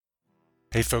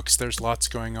Hey folks, there's lots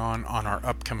going on our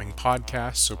upcoming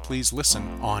podcast, so please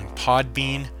listen on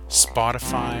Podbean,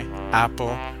 Spotify,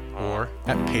 Apple, or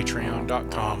at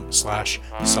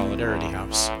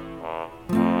patreon.com/solidarityhouse.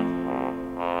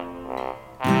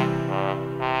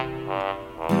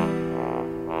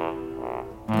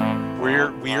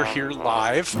 We are here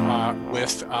live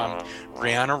with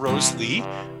Brianna Rose Lee,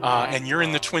 and you're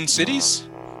in the Twin Cities?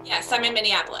 Yes, I'm in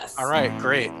Minneapolis. All right,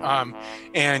 great.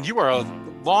 And you are a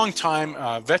longtime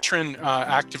veteran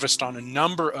activist on a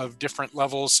number of different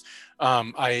levels.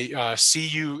 I see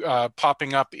you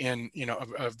popping up in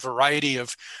a variety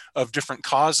of different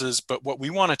causes. But what we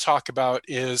want to talk about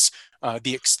is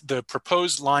the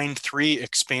proposed Line 3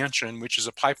 expansion, which is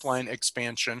a pipeline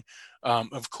expansion,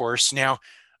 of course. Now,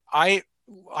 I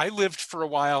lived for a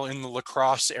while in the La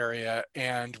Crosse area,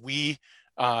 and we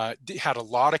had a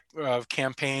lot of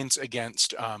campaigns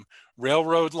against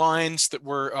railroad lines that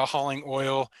were hauling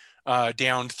oil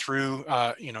down through,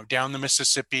 down the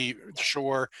Mississippi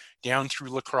shore, down through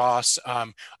La Crosse.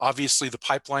 Obviously, the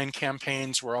pipeline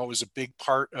campaigns were always a big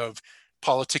part of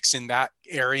politics in that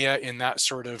area, in that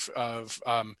sort of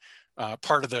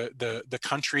part of the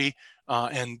country.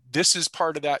 And this is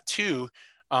part of that too.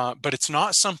 But it's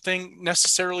not something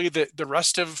necessarily that the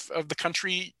rest of the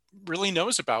country really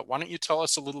knows about. Why don't you tell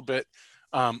us a little bit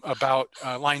about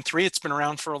Line 3? It's been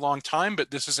around for a long time,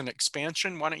 but this is an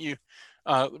expansion. Why don't you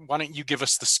give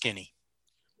us the skinny?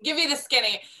 Give you the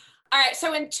skinny. All right.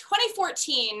 So in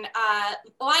 2014,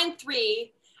 Line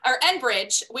 3, or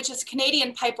Enbridge, which is a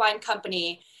Canadian pipeline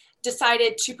company,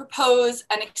 decided to propose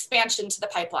an expansion to the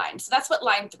pipeline. So that's what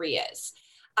Line 3 is.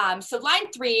 So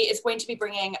Line 3 is going to be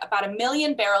bringing about 1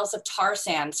 million barrels of tar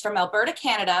sands from Alberta,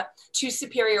 Canada to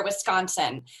Superior,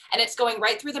 Wisconsin, and it's going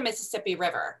right through the Mississippi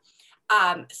River.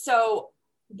 So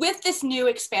with this new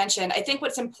expansion, I think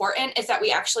what's important is that we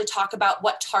actually talk about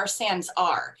what tar sands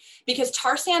are, because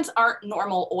tar sands aren't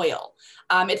normal oil.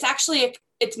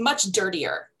 It's much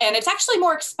dirtier, and it's actually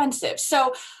more expensive.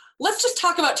 So let's just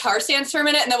talk about tar sands for a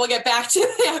minute, and then we'll get back to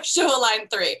the actual Line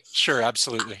 3. Sure,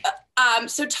 absolutely.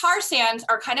 So tar sands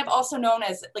are kind of also known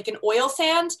as like an oil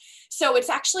sand. So it's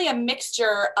actually a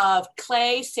mixture of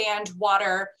clay, sand,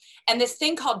 water, and this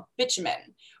thing called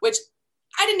bitumen, which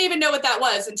I didn't even know what that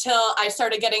was until I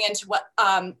started getting into what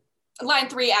Line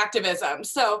 3 activism.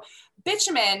 So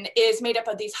bitumen is made up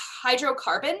of these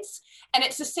hydrocarbons, and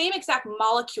it's the same exact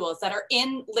molecules that are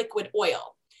in liquid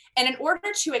oil. And in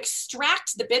order to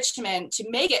extract the bitumen to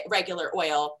make it regular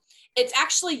oil, it's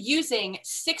actually using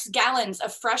 6 gallons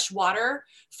of fresh water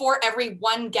for every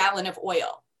 1 gallon of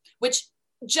oil, which,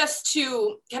 just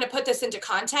to kind of put this into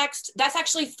context, that's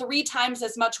actually 3 times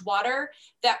as much water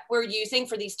that we're using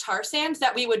for these tar sands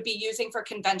that we would be using for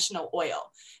conventional oil.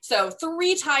 So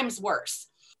 3 times worse.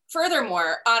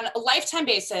 Furthermore, on a lifetime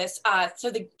basis,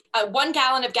 so the 1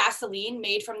 gallon of gasoline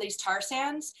made from these tar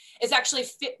sands is actually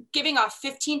giving off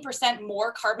 15%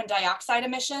 more carbon dioxide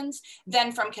emissions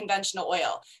than from conventional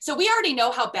oil. So we already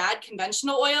know how bad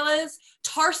conventional oil is.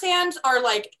 Tar sands are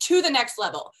like to the next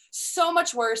level. So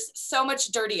much worse, so much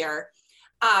dirtier.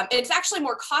 It's actually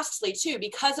more costly too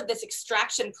because of this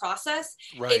extraction process.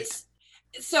 Right.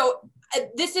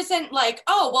 This isn't like,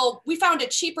 oh, well, we found a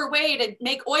cheaper way to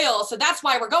make oil, so that's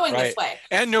why we're going this way.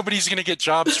 And nobody's going to get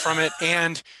jobs from it.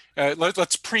 And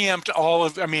let's preempt all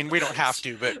of, we don't have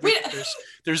to, but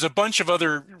there's a bunch of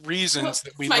other reasons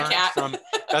that we learned from.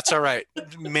 That's all right.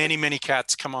 Many, many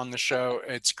cats come on the show.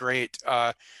 It's great.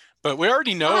 But we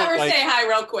already know. I'll have her say hi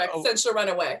real quick since she'll run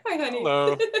away. Hi, honey.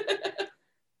 Hello.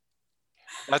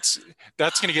 That's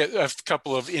going to get a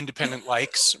couple of independent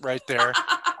likes right there.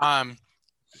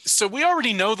 So we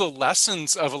already know the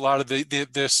lessons of a lot of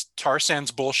this tar sands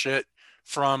bullshit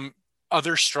from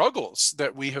other struggles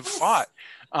that we have fought.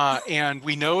 And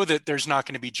we know that there's not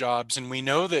going to be jobs, and we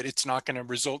know that it's not going to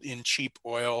result in cheap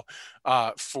oil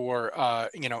for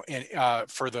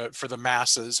the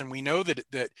masses. And we know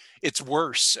that it's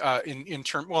worse in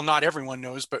term. Well, not everyone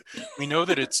knows, but we know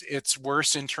that it's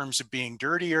worse in terms of being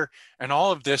dirtier and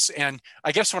all of this. And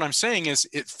I guess what I'm saying is,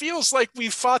 it feels like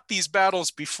we've fought these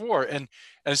battles before. And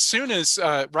as soon as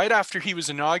right after he was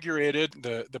inaugurated,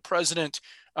 the president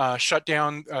shut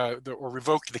down or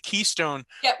revoked the Keystone.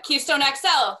 Yep, Keystone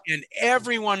XL. And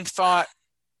everyone thought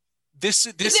this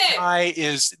guy's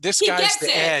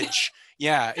the edge.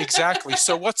 Yeah, exactly.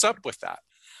 So what's up with that?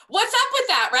 What's up with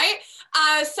that, right?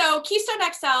 So Keystone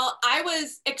XL, I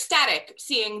was ecstatic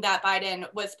seeing that Biden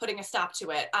was putting a stop to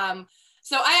it.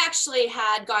 So I actually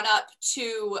had gone up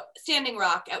to Standing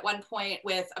Rock at one point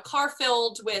with a car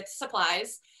filled with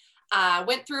supplies,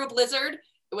 went through a blizzard,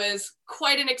 It was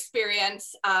quite an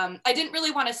experience. I didn't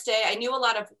really want to stay. I knew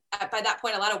by that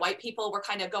point, a lot of white people were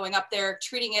kind of going up there,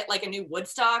 treating it like a new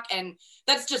Woodstock, and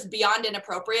that's just beyond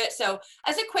inappropriate. So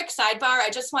as a quick sidebar, I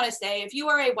just want to say, if you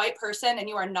are a white person and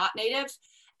you are not Native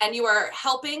and you are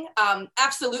helping,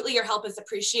 absolutely your help is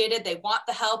appreciated. They want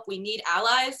the help. We need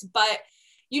allies, but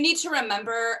you need to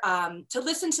remember to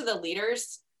listen to the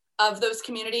leaders of those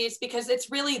communities, because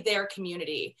it's really their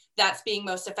community that's being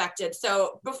most affected.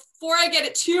 So before I get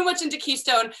it too much into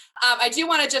Keystone, I do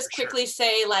want to just quickly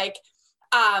say, like,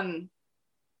 sorry.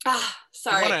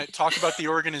 You want to talk about the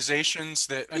organizations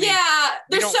that,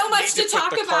 there's so much to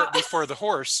talk the about cart before the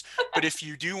horse, but if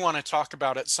you do want to talk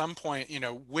about at some point,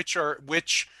 which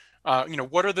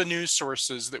what are the news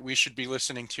sources that we should be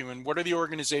listening to, and what are the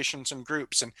organizations and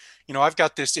groups? And, I've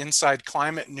got this Inside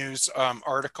Climate News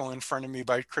article in front of me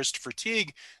by Christopher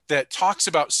Teague that talks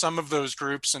about some of those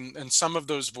groups and some of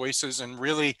those voices. And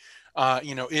really,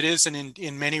 it is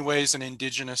in many ways an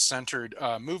indigenous centered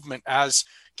movement, as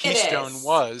Keystone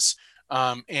was.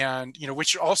 And,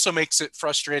 which also makes it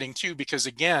frustrating too, because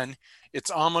again, it's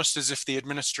almost as if the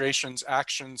administration's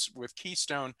actions with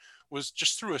Keystone was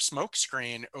just through a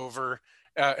smokescreen over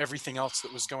everything else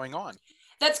that was going on.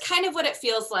 That's kind of what it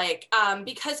feels like,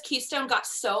 because Keystone got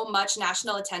so much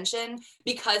national attention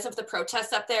because of the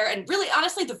protests up there, and really,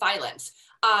 honestly, the violence.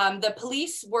 The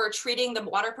police were treating the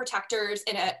water protectors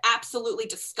in an absolutely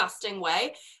disgusting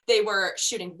way. They were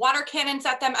shooting water cannons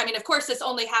at them. I mean, of course, this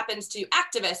only happens to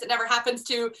activists. It never happens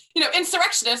to,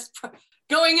 insurrectionists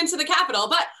going into the Capitol.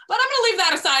 But I'm going to leave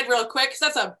that aside real quick, because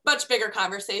that's a much bigger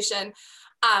conversation.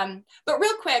 But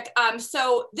real quick,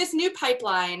 so this new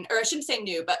pipeline, or I shouldn't say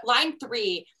new, but Line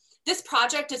 3, this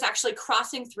project is actually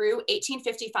crossing through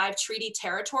 1855 treaty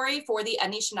territory for the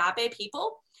Anishinaabe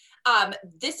people.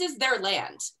 This is their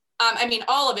land.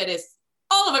 All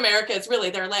of America is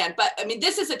really their land, but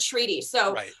this is a treaty.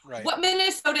 So right. What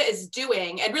Minnesota is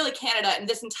doing, and really Canada and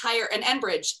this entire, and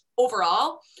Enbridge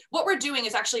overall, what we're doing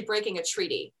is actually breaking a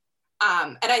treaty.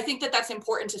 And I think that that's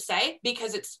important to say,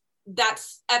 because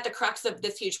that's at the crux of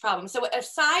this huge problem. So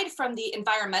aside from the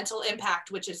environmental impact,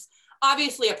 which is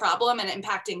obviously a problem and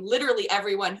impacting literally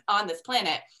everyone on this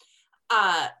planet,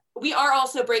 we are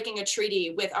also breaking a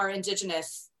treaty with our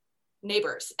indigenous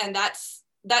neighbors. And that's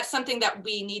something that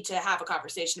we need to have a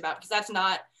conversation about, because that's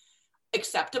not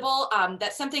acceptable.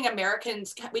 That's something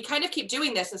Americans, we kind of keep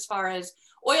doing this as far as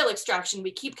oil extraction.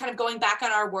 We keep kind of going back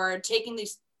on our word, taking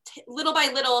these little by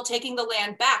little, taking the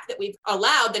land back that we've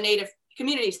allowed the Native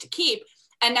communities to keep,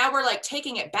 and now we're like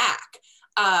taking it back.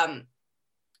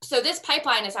 So this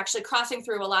pipeline is actually crossing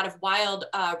through a lot of wild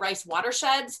rice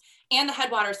watersheds and the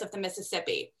headwaters of the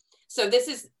Mississippi. So this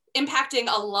is impacting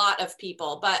a lot of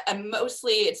people, but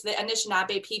mostly it's the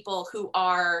Anishinaabe people who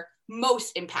are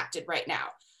most impacted right now.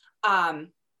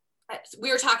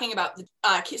 We were talking about,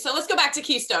 so let's go back to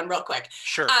Keystone real quick.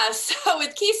 Sure. So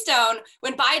with Keystone,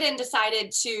 when Biden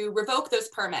decided to revoke those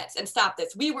permits and stop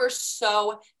this, we were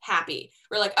so happy.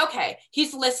 We're like, okay,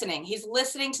 he's listening. He's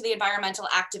listening to the environmental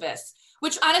activists,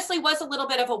 which honestly was a little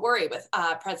bit of a worry with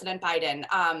President Biden.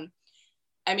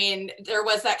 There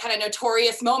was that kind of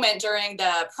notorious moment during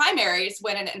the primaries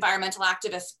when an environmental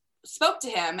activist spoke to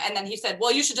him, and then he said,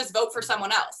 well, you should just vote for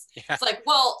someone else. Yeah. It's like,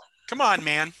 well, come on,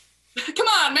 man. Come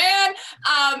on, man.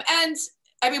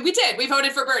 We did. We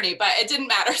voted for Bernie, but it didn't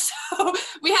matter. So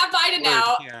we have Biden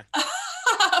now. Yeah.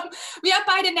 We have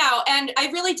Biden now. And I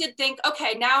really did think,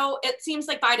 okay, now it seems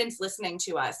like Biden's listening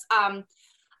to us.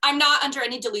 I'm not under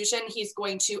any delusion he's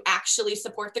going to actually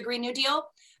support the Green New Deal,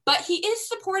 but he is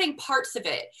supporting parts of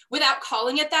it without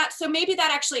calling it that. So maybe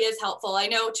that actually is helpful. I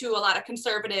know to a lot of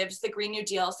conservatives, the Green New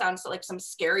Deal sounds like some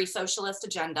scary socialist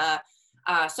agenda.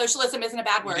 Socialism isn't a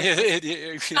bad word.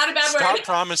 Not a bad word. Stop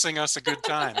promising us a good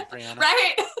time, Brianna.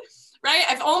 Right?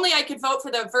 If only I could vote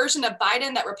for the version of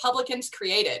Biden that Republicans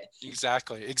created.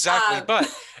 Exactly. But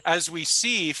as we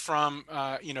see from,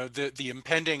 the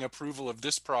impending approval of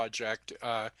this project,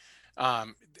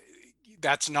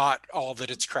 that's not all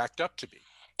that it's cracked up to be.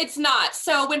 It's not.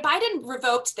 So when Biden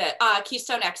revoked the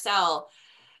Keystone XL,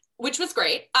 which was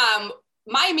great,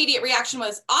 my immediate reaction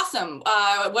was, awesome.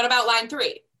 What about Line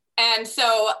 3? And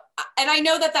I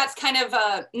know that that's kind of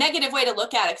a negative way to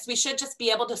look at it, because we should just be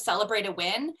able to celebrate a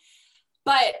win.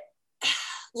 But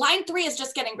Line 3 is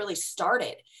just getting really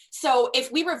started. So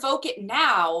if we revoke it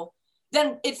now,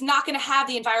 then it's not going to have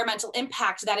the environmental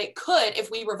impact that it could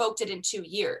if we revoked it in 2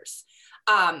 years.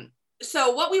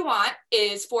 So what we want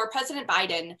is for President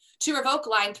Biden to revoke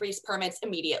Line 3's permits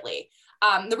immediately.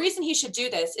 The reason he should do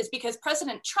this is because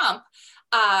President Trump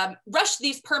rushed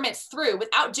these permits through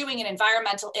without doing an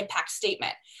environmental impact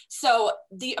statement. So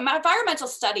the environmental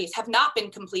studies have not been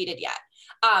completed yet.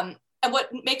 And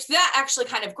what makes that actually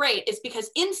kind of great is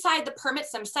because inside the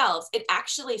permits themselves, it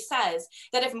actually says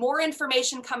that if more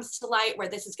information comes to light where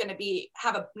this is going to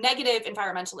have a negative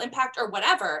environmental impact or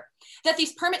whatever, that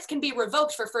these permits can be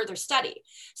revoked for further study.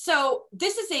 So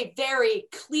this is a very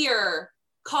clear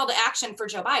call to action for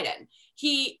Joe Biden.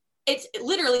 It's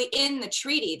literally in the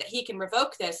treaty that he can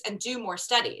revoke this and do more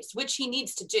studies, which he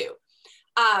needs to do.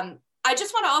 I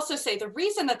just want to also say the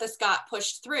reason that this got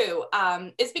pushed through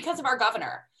is because of our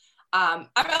governor. I'm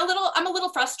a little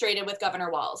frustrated with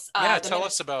Governor Walz. Tell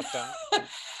us about that.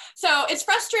 So it's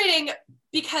frustrating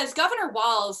because Governor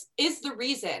Walz is the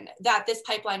reason that this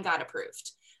pipeline got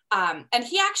approved. And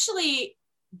he actually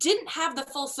didn't have the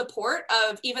full support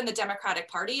of even the Democratic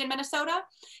Party in Minnesota.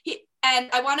 And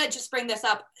I want to just bring this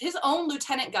up. His own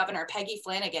lieutenant governor, Peggy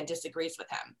Flanagan, disagrees with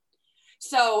him.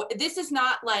 So this is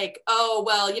not like, oh,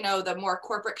 well, the more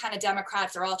corporate kind of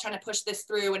Democrats are all trying to push this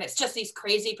through and it's just these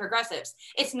crazy progressives.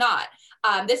 It's not.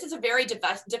 This is a very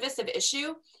divisive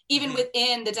issue, even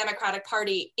within the Democratic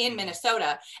Party in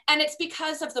Minnesota. And it's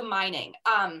because of the mining.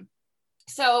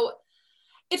 So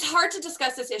it's hard to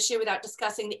discuss this issue without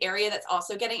discussing the area that's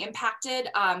also getting impacted.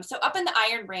 So up in the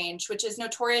Iron Range, which is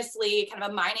notoriously kind of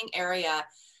a mining area,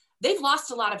 they've lost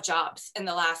a lot of jobs in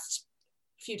the last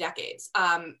few decades.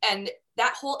 And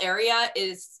that whole area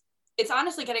it's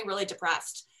honestly getting really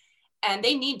depressed and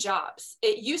they need jobs.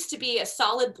 It used to be a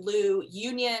solid blue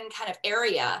union kind of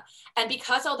area. And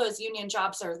because all those union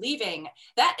jobs are leaving,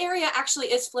 that area actually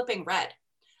is flipping red.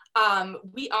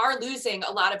 We are losing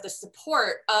a lot of the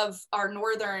support of our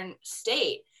northern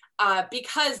state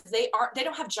because they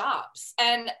don't have jobs.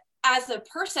 And as a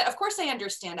person, of course I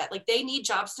understand that, like they need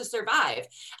jobs to survive.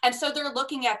 And so they're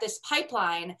looking at this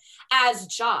pipeline as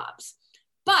jobs.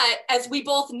 But as we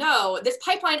both know, this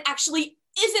pipeline actually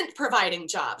isn't providing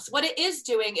jobs. What it is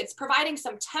doing, it's providing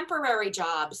some temporary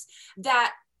jobs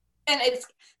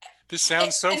This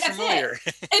sounds so familiar.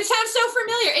 It sounds so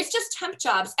familiar. It's just temp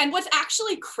jobs. And what's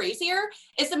actually crazier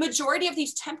is the majority of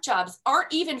these temp jobs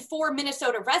aren't even for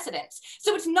Minnesota residents.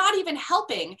 So it's not even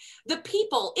helping the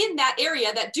people in that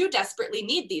area that do desperately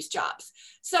need these jobs.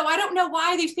 So I don't know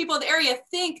why these people in the area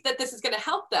think that this is going to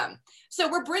help them.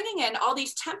 So we're bringing in all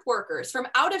these temp workers from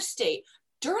out of state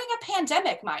during a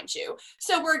pandemic, mind you.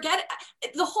 So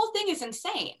the whole thing is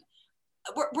insane.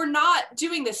 We're not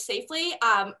doing this safely.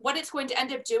 What it's going to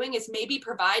end up doing is maybe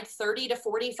provide 30 to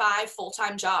 45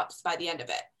 full-time jobs by the end of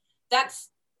it.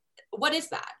 What is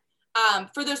that?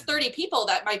 For those 30 people,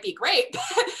 that might be great.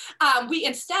 We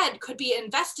instead could be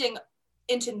investing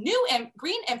into new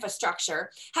green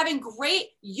infrastructure, having great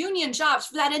union jobs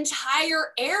for that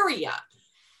entire area.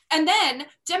 And then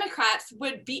Democrats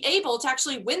would be able to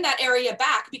actually win that area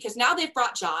back because now they've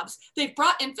brought jobs, they've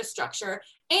brought infrastructure,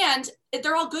 and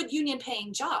they're all good union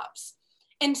paying jobs.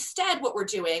 Instead, what we're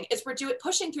doing is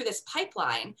pushing through this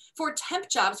pipeline for temp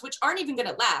jobs, which aren't even going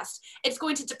to last. It's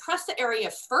going to depress the area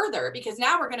further because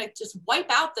now we're going to just wipe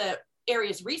out the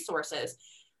area's resources.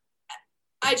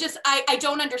 I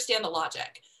don't understand the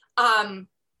logic.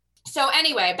 So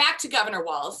anyway, back to Governor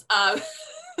Walz.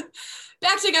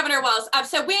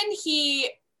 So when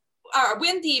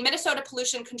the Minnesota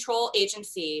Pollution Control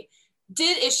Agency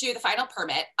did issue the final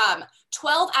permit,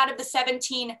 12 out of the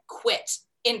 17 quit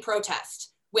in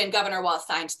protest when Governor Walz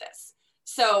signed this.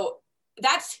 So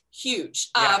that's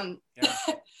huge.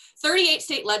 38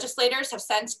 state legislators have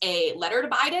sent a letter to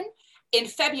Biden in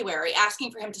February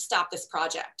asking for him to stop this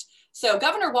project. So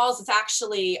Governor Walz is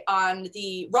actually on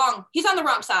the wrong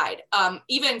side,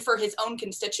 even for his own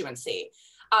constituency.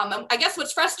 I guess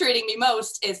what's frustrating me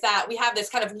most is that we have this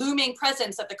kind of looming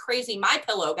presence of the crazy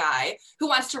MyPillow guy who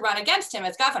wants to run against him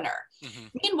as governor. Mm-hmm.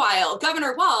 Meanwhile,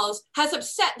 Governor Walz has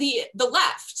upset the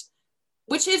left,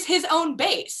 which is his own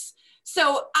base.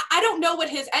 So I don't know what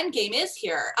his end game is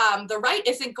here. The right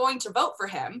isn't going to vote for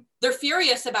him. They're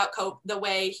furious about the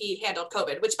way he handled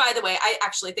COVID, which, by the way, I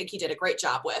actually think he did a great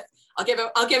job with.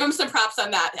 I'll give him some props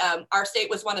on that. Our state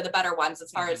was one of the better ones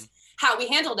as far as how we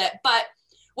handled it. But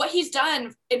what he's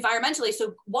done environmentally,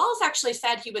 so Walz actually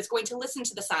said he was going to listen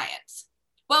to the science.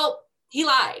 Well, he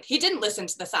lied. He didn't listen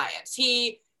to the science.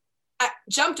 He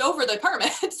jumped over the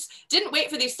permits, didn't wait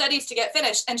for these studies to get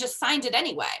finished, and just signed it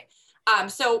anyway.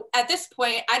 So at this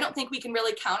point, I don't think we can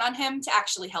really count on him to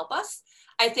actually help us.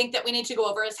 I think that we need to go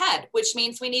over his head, which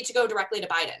means we need to go directly to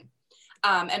Biden.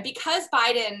 And because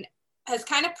Biden has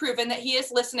kind of proven that he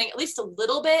is listening at least a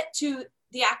little bit to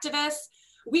the activists,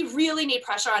 we really need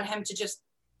pressure on him to just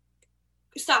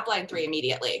stop Line 3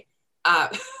 immediately. Uh,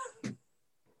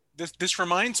 This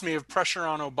reminds me of pressure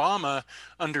on Obama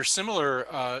under similar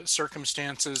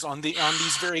circumstances on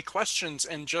these very questions,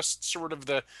 and just sort of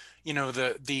the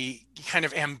kind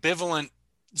of ambivalent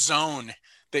zone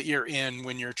that you're in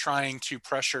when you're trying to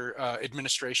pressure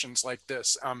administrations like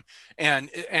this. And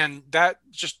that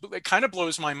just, it kind of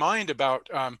blows my mind about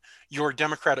your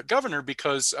Democratic governor,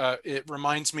 because it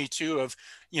reminds me too of,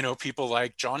 people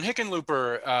like John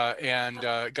Hickenlooper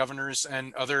and governors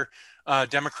and other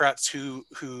Democrats who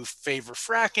favor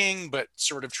fracking, but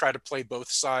sort of try to play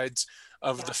both sides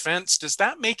of the fence. Does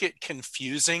that make it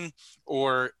confusing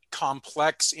or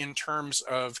complex in terms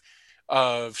of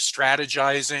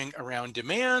strategizing around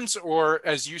demands? Or,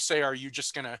 as you say, are you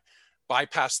just going to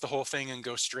bypass the whole thing and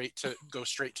go straight to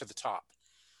the top?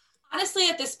 Honestly,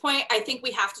 at this point, I think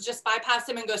we have to just bypass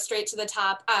them and go straight to the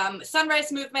top.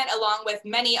 Sunrise Movement, along with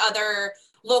many other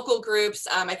local groups,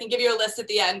 I can give you a list at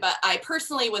the end, but I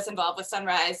personally was involved with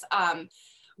Sunrise.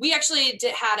 We actually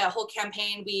had a whole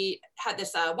campaign. We had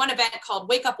this one event called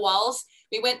Wake Up Walls.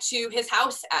 We went to his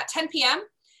house at 10 p.m.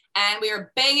 and we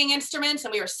were banging instruments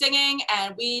and we were singing,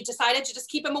 and we decided to just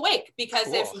keep him awake because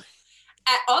Cool.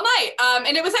 all night.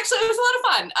 And it was a lot of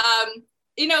fun.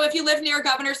 If you live near a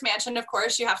governor's mansion, of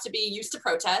course, you have to be used to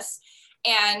protests.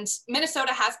 And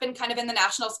Minnesota has been kind of in the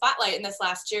national spotlight in this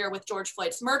last year with George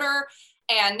Floyd's murder.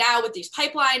 And now with this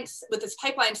pipeline.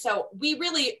 So we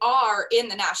really are in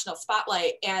the national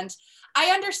spotlight. And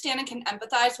I understand and can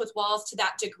empathize with Walz to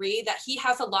that degree, that he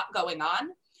has a lot going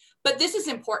on. But this is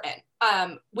important.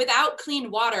 Without clean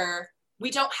water,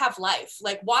 we don't have life.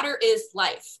 Like, water is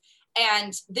life.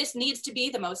 And this needs to be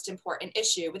the most important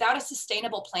issue. Without a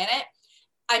sustainable planet,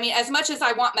 I mean, as much as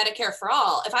I want Medicare for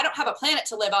all, if I don't have a planet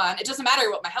to live on, it doesn't matter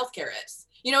what my healthcare is.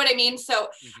 You know what I mean? So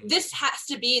this has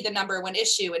to be the number one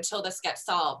issue until this gets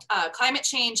solved. Climate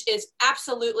change is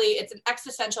it's an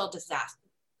existential disaster.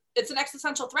 It's an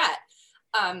existential threat.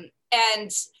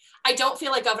 And I don't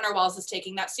feel like Governor Walz is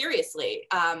taking that seriously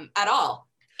at all.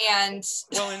 And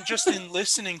just in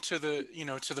listening to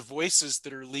the voices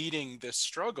that are leading this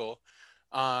struggle,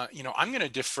 I'm going to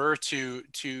defer to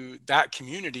that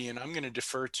community, and I'm going to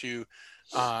defer to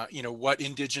what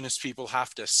Indigenous people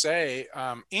have to say.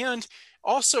 And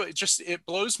also, it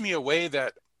blows me away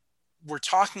that we're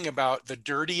talking about the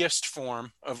dirtiest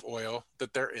form of oil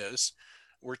that there is.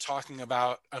 We're talking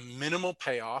about a minimal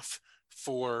payoff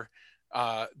for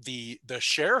the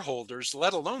shareholders,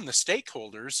 let alone the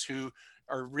stakeholders, who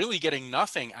are really getting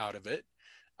nothing out of it.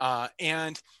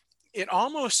 And it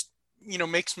almost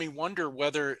makes me wonder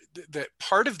whether that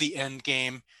part of the end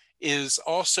game is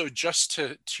also just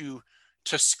to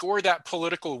score that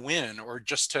political win, or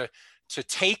just to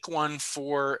take one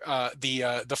for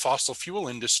the fossil fuel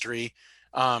industry,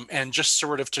 and just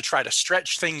sort of to try to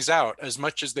stretch things out as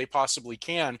much as they possibly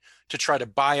can to try to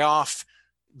buy off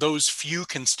those few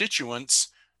constituents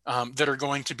that are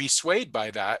going to be swayed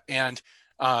by that. And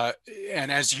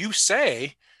as you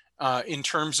say, in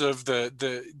terms of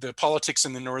the politics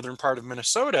in the northern part of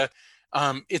Minnesota,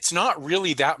 it's not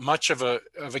really that much of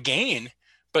a gain,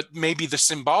 but maybe the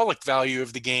symbolic value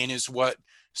of the gain is what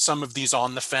some of these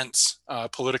on the fence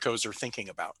politicos are thinking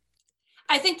about.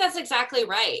 I think that's exactly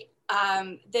right.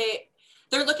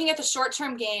 They're looking at the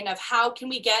short-term gain of how can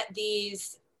we get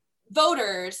these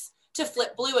voters to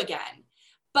flip blue again.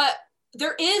 But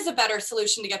there is a better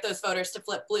solution to get those voters to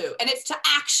flip blue, and it's to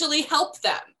actually help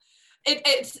them.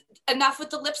 It's enough with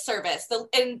the lip service.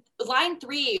 In line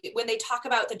 3, when they talk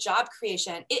about the job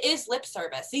creation, it is lip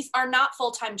service. These are not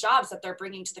full-time jobs that they're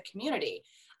bringing to the community.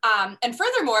 And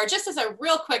furthermore, just as a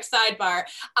real quick sidebar,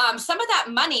 some of that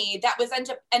money that was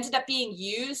ended up being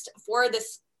used for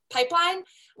this pipeline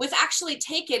was actually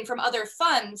taken from other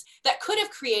funds that could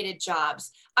have created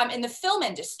jobs in the film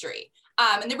industry.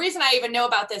 And the reason I even know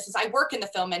about this is I work in the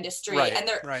film industry. Right, and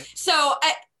right. So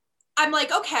I'm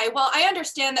like, okay, well, I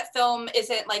understand that film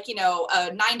isn't like, a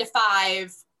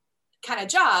 9-to-5 kind of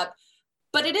job,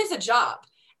 but it is a job.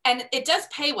 And it does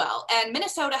pay well. And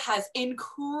Minnesota has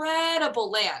incredible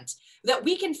land that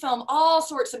we can film all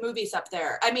sorts of movies up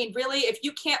there. I mean, really, if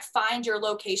you can't find your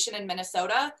location in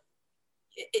Minnesota,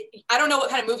 I don't know what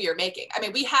kind of movie you're making. I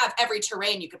mean, we have every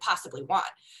terrain you could possibly want.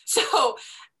 So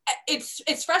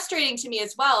it's frustrating to me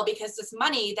as well, because this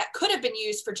money that could have been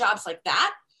used for jobs like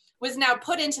that was now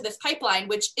put into this pipeline,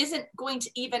 which isn't going to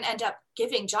even end up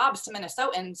giving jobs to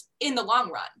Minnesotans in the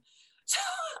long run. So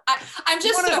I'm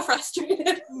just so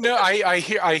frustrated. No, I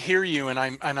hear you, and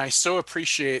I so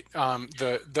appreciate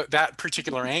that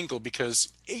particular angle,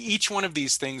 because each one of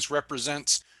these things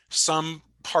represents some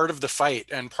part of the fight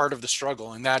and part of the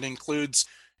struggle, and that includes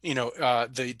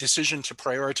the decision to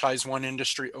prioritize one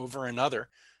industry over another.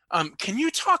 Can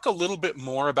you talk a little bit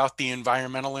more about the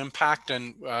environmental impact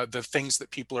and the things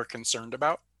that people are concerned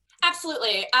about?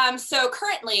 Absolutely. So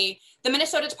currently, the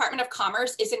Minnesota Department of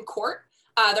Commerce is in court.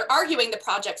 They're arguing the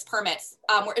project's permits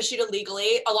were issued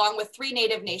illegally, along with 3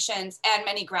 Native nations and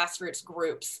many grassroots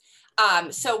groups.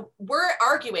 So we're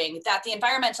arguing that the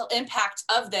environmental impact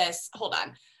of this, hold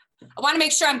on, I want to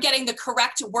make sure I'm getting the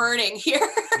correct wording here.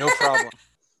 No problem.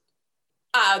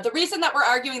 The reason that we're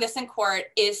arguing this in court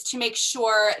is to make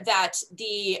sure that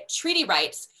the treaty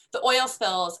rights, the oil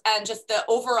spills, and just the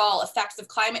overall effects of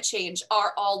climate change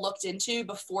are all looked into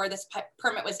before this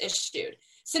permit was issued.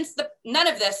 Since none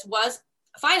of this was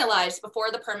finalized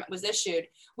before the permit was issued,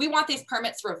 we want these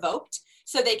permits revoked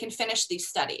so they can finish these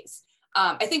studies.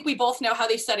 I think we both know how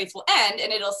these studies will end,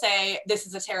 and it'll say, this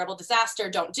is a terrible disaster,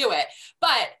 don't do it.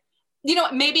 But you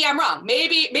know, maybe I'm wrong.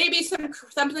 Maybe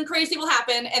something crazy will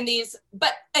happen and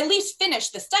but at least finish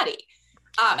the study.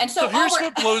 And so here's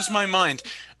what blows my mind.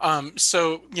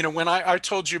 So, you know, when I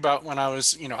told you about when I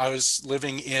was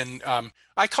living in,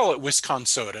 I call it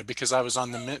Wisconsin because I was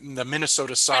on the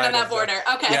Minnesota side right on that border.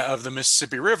 Okay. Yeah, of the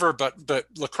Mississippi River, but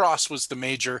La Crosse was the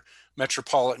major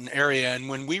metropolitan area. And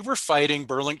when we were fighting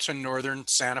Burlington Northern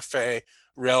Santa Fe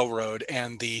Railroad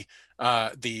and the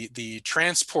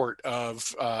transport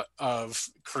of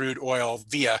crude oil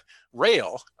via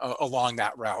rail along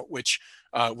that route, which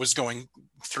was going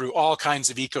through all kinds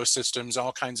of ecosystems,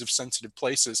 all kinds of sensitive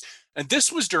places. And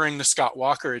this was during the Scott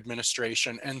Walker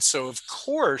administration. And so, of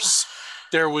course,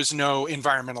 there was no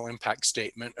environmental impact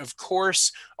statement. Of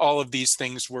course, all of these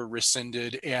things were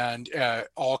rescinded and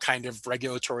all kind of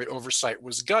regulatory oversight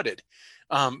was gutted.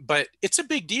 But it's a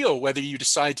big deal whether you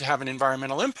decide to have an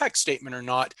environmental impact statement or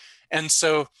not. And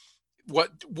so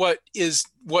what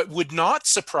would not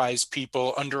surprise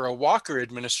people under a Walker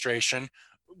administration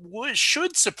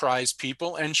should surprise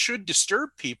people and should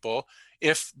disturb people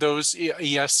if those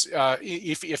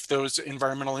if those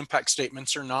environmental impact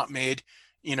statements are not made,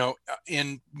 you know,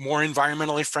 in more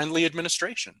environmentally friendly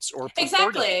administrations or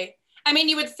exactly. I mean,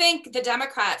 you would think the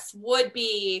Democrats would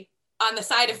be on the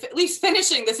side of at least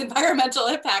finishing this environmental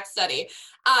impact study.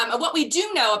 What we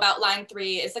do know about Line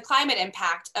 3 is the climate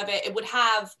impact of it. It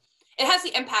has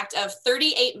the impact of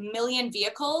 38 million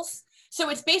vehicles. So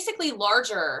it's basically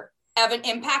larger of an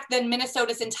impact than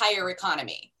Minnesota's entire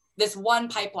economy, this one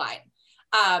pipeline.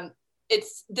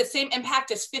 It's the same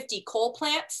impact as 50 coal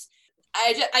plants.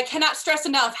 I cannot stress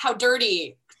enough how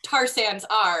dirty tar sands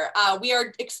are. We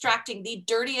are extracting the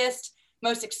dirtiest,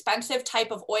 most expensive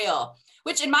type of oil,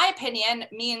 which in my opinion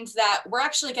means that we're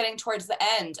actually getting towards the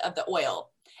end of the oil.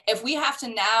 If we have to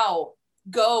now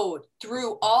go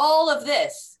through all of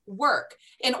this work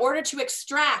in order to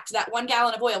extract that 1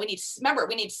 gallon of oil, we need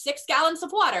 6 gallons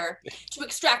of water to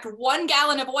extract 1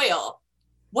 gallon of oil.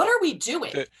 What are we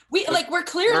doing? We're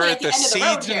clearly at the end of the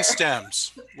road here.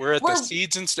 We're at the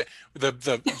seeds and stems.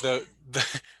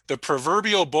 The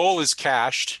proverbial bowl is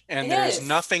cashed and there's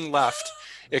nothing left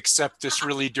except this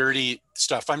really dirty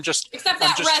stuff. I'm just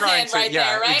trying to,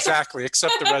 yeah, right? Exactly.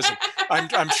 Except the resin.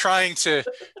 I'm trying to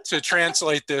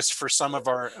translate this for some of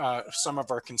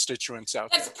our constituents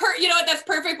out there. That's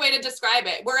perfect way to describe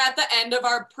it. We're at the end of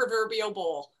our proverbial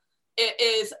bowl. It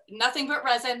is nothing but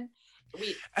resin.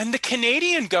 And the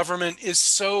Canadian government is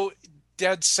so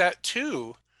dead set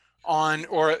too on,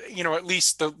 or, you know, at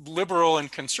least the liberal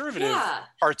and conservative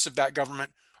parts of that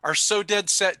government are so dead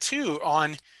set too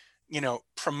on, you know,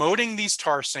 promoting these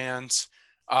tar sands,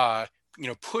 you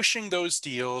know, pushing those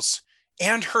deals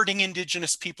and hurting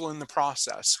Indigenous people in the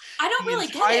process. I don't really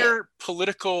get it. The entire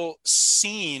political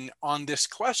scene on this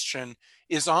question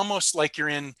is almost like you're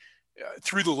in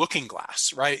through the looking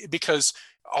glass, right? Because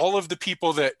all of the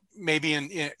people that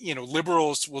maybe you know,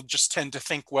 liberals will just tend to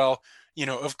think, well, you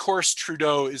know, of course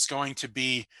Trudeau is going to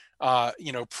be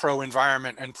you know,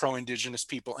 pro-environment and pro-Indigenous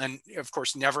people, and of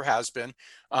course never has been.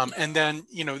 And then,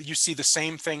 you know, you see the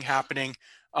same thing happening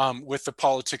with the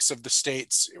politics of the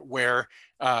states, where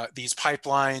these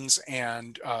pipelines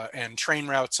and train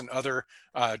routes and other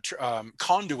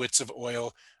conduits of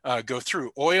oil go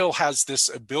through. Oil has this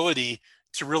ability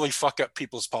to really fuck up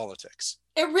people's politics.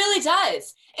 It really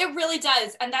does. It really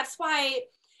does. And that's why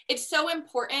it's so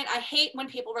important. I hate when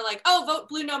people were like, oh, vote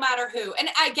blue no matter who. And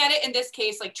I get it in this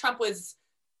case, like Trump was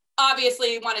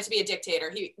obviously wanted to be a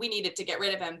dictator. We needed to get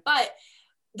rid of him. But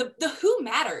the who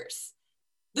matters.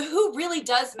 The who really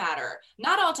does matter.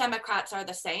 Not all Democrats are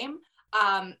the same.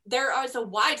 There is a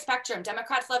wide spectrum.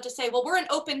 Democrats love to say, well, we're an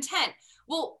open tent.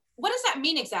 Well, what does that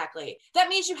mean exactly? That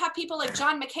means you have people like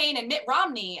John McCain and Mitt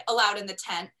Romney allowed in the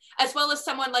tent, as well as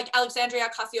someone like Alexandria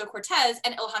Ocasio-Cortez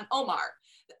and Ilhan Omar.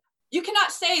 you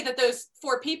cannot say that those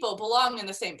 4 people belong in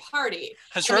the same party.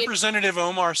 Has Representative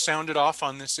Omar sounded off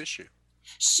on this issue?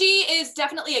 She is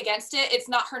definitely against it. It's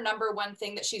not her number one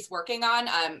thing that she's working on.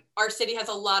 Our city has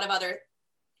a lot of other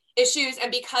issues,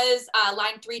 and because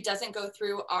Line 3 doesn't go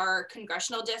through our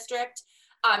congressional district,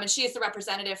 and she is the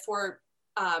representative for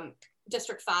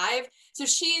District 5, so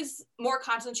she's more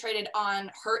concentrated on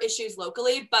her issues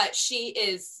locally, but she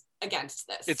is against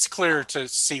this. It's clear to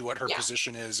see what her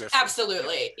position is.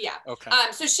 Absolutely, yeah. Okay.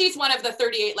 So she's one of the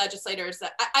 38 legislators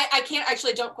that I can't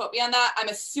actually, don't quote me on that. I'm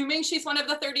assuming she's one of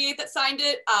the 38 that signed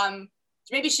it.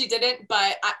 Maybe she didn't,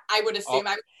 but I would assume.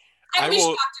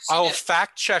 I'll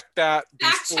fact check that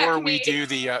before we do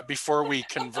the before we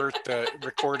convert the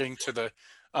recording to the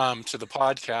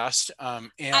podcast.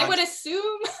 And I would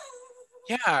assume.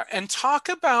 Yeah, and talk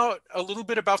about a little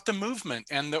bit about the movement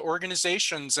and the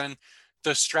organizations and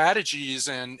the strategies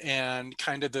and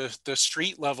kind of the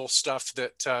street level stuff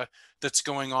that that's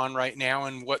going on right now,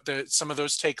 and what some of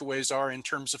those takeaways are in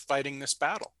terms of fighting this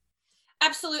battle.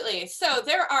 Absolutely. So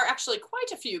there are actually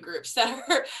quite a few groups that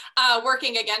are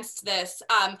working against this.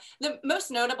 The most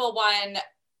notable one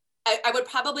I would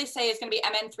probably say is going to be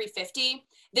MN 350.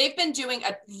 They've been doing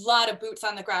a lot of boots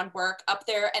on the ground work up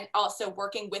there, and also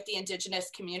working with the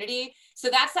Indigenous community. So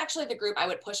that's actually the group I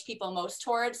would push people most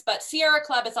towards. But Sierra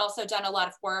Club has also done a lot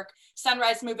of work.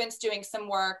 Sunrise Movement's doing some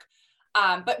work.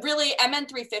 But really, MN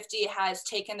 350 has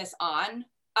taken this on.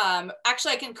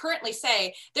 Actually, I can currently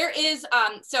say there is,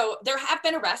 so there have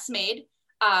been arrests made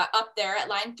up there at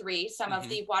Line 3. Some of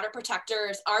the water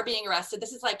protectors are being arrested.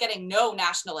 This is like getting no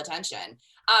national attention.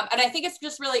 And I think it's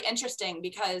just really interesting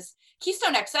because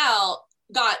Keystone XL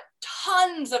got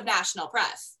tons of national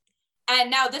press,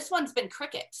 and now this one's been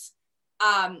crickets.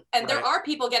 And there are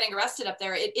people getting arrested up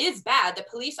there. It is bad. The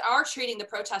police are treating the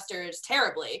protesters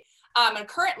terribly. And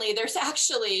currently there's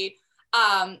actually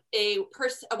a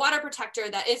water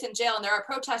protector that is in jail, and there are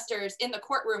protesters in the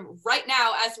courtroom right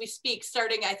now as we speak,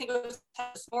 starting, I think it was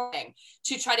this morning,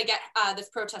 to try to get this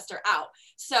protester out.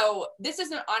 So this is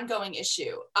an ongoing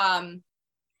issue.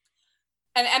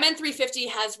 And MN 350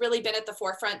 has really been at the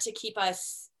forefront to keep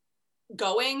us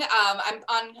going. I'm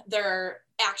on their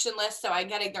action list, so I'm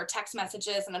getting their text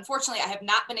messages, and unfortunately I have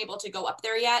not been able to go up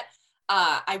there yet.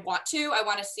 I want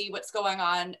to see what's going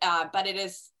on, but it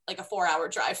is like a 4-hour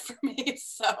drive for me.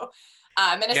 So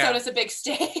Minnesota's a big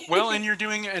state. Well, and you're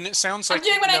doing, and it sounds like I'm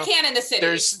doing what I can in the city.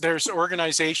 There's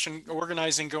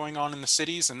organizing going on in the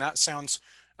cities, and that sounds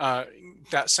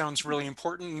really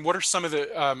important. What are some of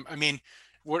the I mean,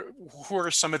 who are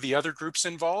some of the other groups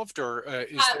involved, or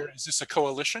is this a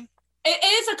coalition? It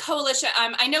is a coalition.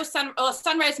 I know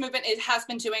Sunrise Movement has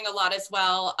been doing a lot as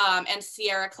well, and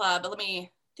Sierra Club. I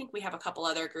think we have a couple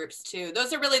other groups too.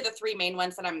 Those are really the 3 main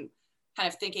ones that I'm kind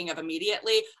of thinking of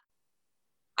immediately.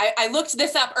 I looked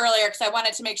this up earlier because I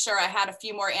wanted to make sure I had a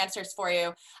few more answers for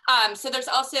you. So there's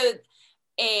also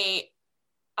a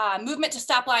Movement to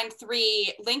Stop Line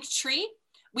 3 link tree.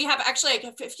 We have actually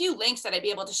a few links that I'd be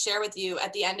able to share with you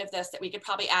at the end of this that we could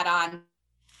probably add on.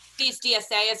 These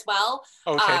DSA as well.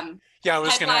 Okay. Yeah, I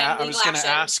was going to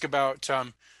ask about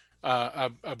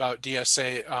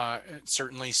DSA. It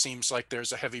certainly seems like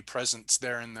there's a heavy presence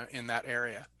there in that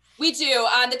area. We do.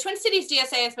 The Twin Cities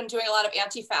DSA has been doing a lot of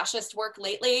anti-fascist work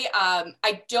lately.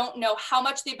 I don't know how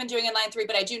much they've been doing in Line 3,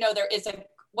 but I do know there is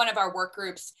one of our work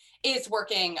groups is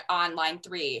working on Line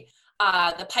 3.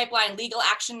 The Pipeline Legal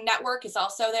Action Network is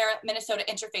also there. Minnesota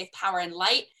Interfaith Power and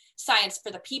Light, Science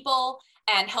for the People,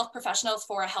 and Health Professionals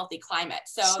for a Healthy Climate.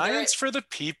 So Science for the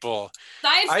People.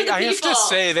 Science for the People. I have to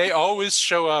say, they always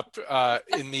show up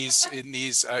in these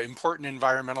important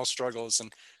environmental struggles,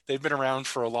 and they've been around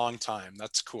for a long time.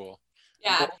 That's cool.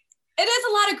 Yeah, it is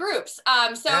a lot of groups.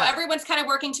 Everyone's kind of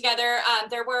working together.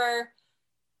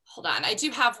 Hold on, I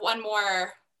do have one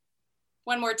more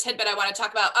tidbit I want to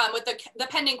talk about with the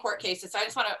pending court cases. So I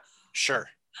just want to. Sure.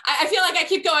 I feel like I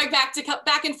keep going back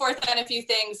and forth on a few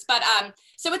things, but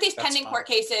so with these pending court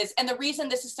cases, and the reason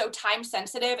this is so time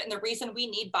sensitive, and the reason we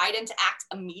need Biden to act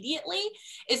immediately,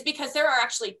 is because there are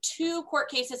actually 2 court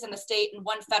cases in the state and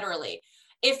 1 federally.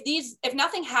 If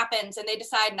nothing happens and they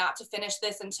decide not to finish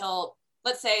this until,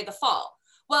 let's say, the fall,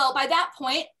 well, by that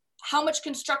point, how much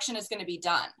construction is going to be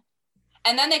done?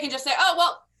 And then they can just say, oh,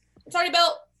 well, it's already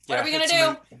built. What are we going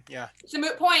to do? Yeah, it's a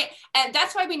moot point, and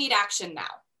that's why we need action now.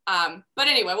 But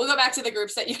anyway, we'll go back to the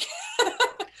groups that you can.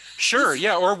 Sure.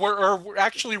 Yeah. Or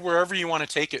actually wherever you want to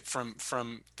take it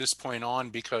from this point on,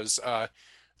 because I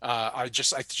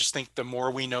just think the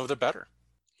more we know, the better.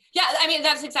 Yeah, I mean,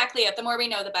 that's exactly it. The more we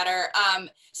know, the better.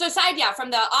 So aside, yeah,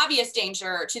 from the obvious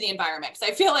danger to the environment, because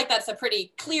I feel like that's a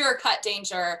pretty clear-cut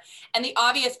danger, and the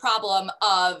obvious problem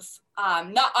of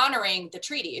not honoring the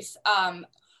treaties,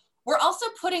 we're also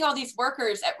putting all these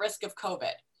workers at risk of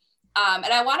COVID. And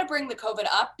I want to bring the COVID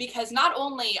up because not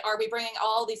only are we bringing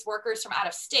all these workers from out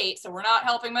of state, so we're not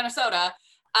helping Minnesota,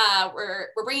 we're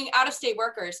bringing out of state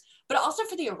workers, but also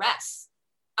for the arrests.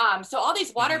 So all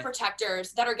these water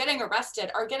protectors that are getting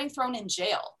arrested are getting thrown in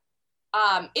jail.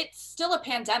 It's still a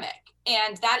pandemic.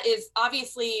 And that is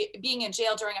obviously being in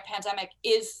jail during a pandemic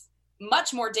is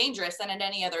much more dangerous than at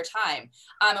any other time.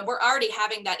 And we're already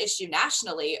having that issue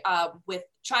nationally with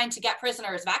trying to get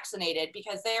prisoners vaccinated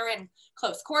because they're in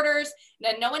close quarters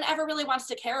and no one ever really wants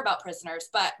to care about prisoners.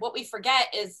 But what we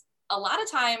forget is a lot of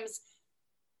times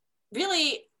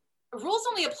really rules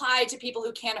only apply to people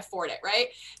who can't afford it, right?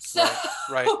 So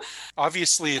right.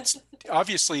 Obviously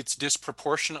it's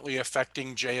disproportionately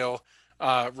affecting jail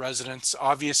residents.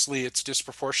 Obviously it's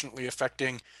disproportionately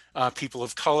affecting people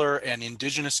of color and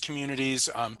indigenous communities.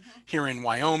 Here in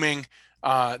Wyoming,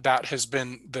 that has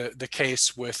been the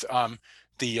case with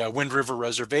the Wind River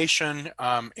Reservation,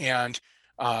 and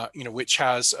which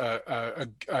has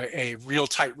a real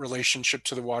tight relationship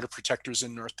to the water protectors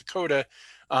in North Dakota.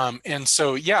 And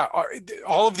so, yeah,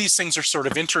 all of these things are sort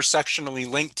of intersectionally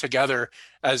linked together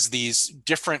as these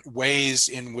different ways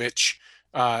in which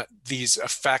these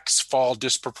effects fall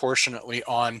disproportionately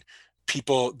on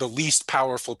people, the least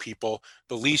powerful people,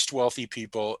 the least wealthy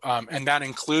people, and that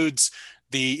includes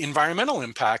the environmental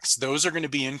impacts. Those are going to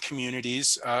be in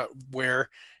communities where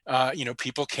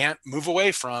people can't move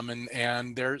away from,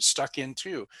 and they're stuck in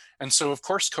too. And so of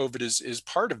course COVID is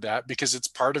part of that because it's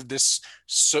part of this,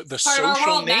 the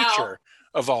social nature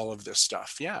of all of this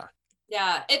stuff. Yeah.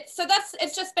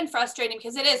 It's just been frustrating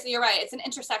because you're right, it's an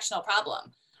intersectional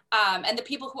problem. And the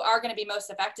people who are going to be most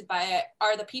affected by it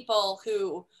are the people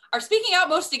who are speaking out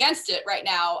most against it right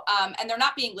now. And they're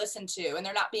not being listened to and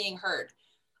they're not being heard.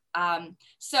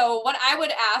 So what I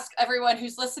would ask everyone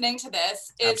who's listening to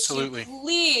this is Absolutely. to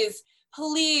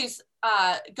please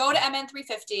go to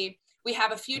MN350. We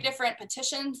have a few different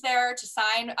petitions there to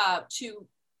sign to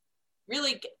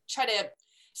really try to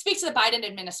speak to the Biden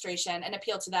administration and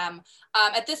appeal to them.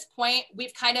 At this point,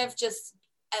 we've kind of just,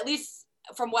 at least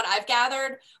from what I've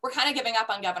gathered, we're kind of giving up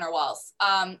on Governor Walz.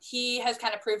 He has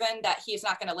kind of proven that he's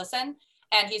not going to listen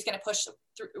and he's going to push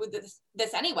through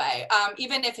this anyway.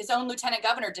 Even if his own lieutenant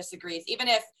governor disagrees, even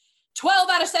if 12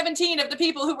 out of 17 of the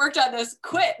people who worked on this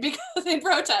quit because in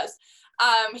protest,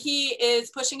 he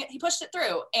is pushing it. He pushed it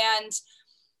through. And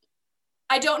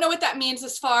I don't know what that means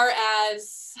as far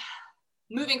as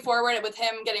moving forward with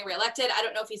him getting reelected. I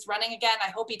don't know if he's running again. I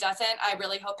hope he doesn't. I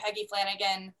really hope Peggy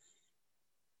Flanagan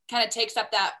kind of takes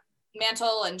up that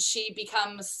mantle and she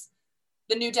becomes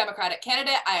the new Democratic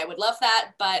candidate. I would love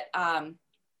that, but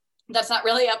that's not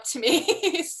really up to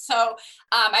me. So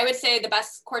I would say the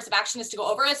best course of action is to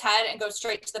go over his head and go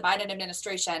straight to the Biden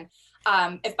administration.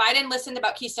 If Biden listened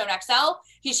about Keystone XL,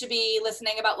 he should be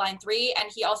listening about Line 3. And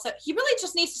he really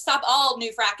just needs to stop all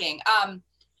new fracking.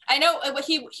 I know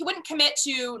he wouldn't commit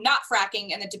to not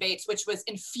fracking in the debates, which was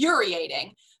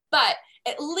infuriating, but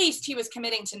at least he was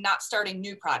committing to not starting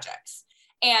new projects.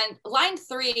 And Line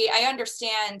 3, I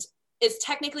understand, is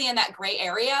technically in that gray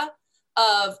area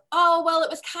of, oh, well,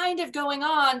 it was kind of going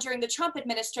on during the Trump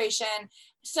administration,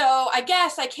 so I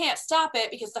guess I can't stop it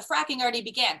because the fracking already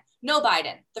began. No,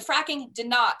 Biden, the fracking did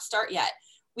not start yet.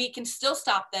 We can still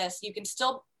stop this. You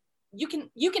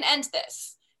can end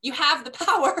this. You have the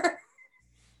power.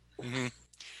 Mm-hmm.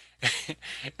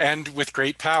 And with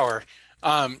great power.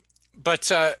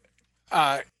 But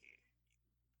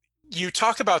you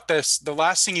talk about this, the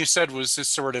last thing you said was this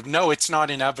sort of, no, it's not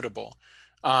inevitable.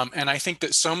 And I think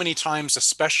that so many times,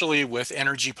 especially with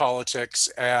energy politics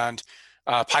and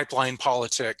pipeline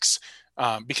politics,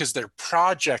 because they're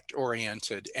project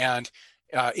oriented and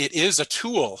it is a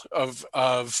tool of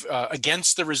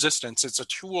against the resistance. It's a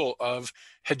tool of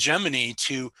hegemony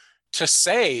to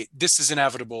say this is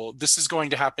inevitable. This is going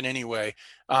to happen anyway.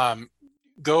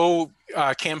 Go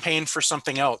campaign for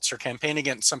something else or campaign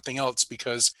against something else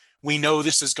because we know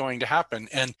this is going to happen.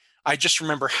 And I just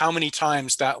remember how many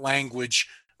times that language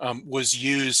was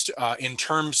used in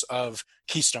terms of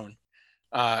Keystone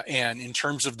and in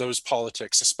terms of those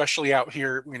politics, especially out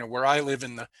here, where I live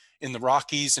in the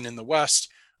Rockies and in the West.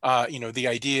 The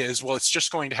idea is, well, it's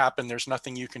just going to happen. There's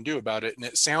nothing you can do about it. And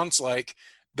it sounds like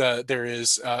there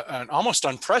is an almost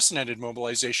unprecedented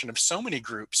mobilization of so many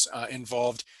groups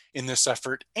involved in this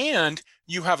effort. And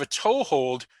you have a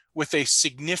toehold with a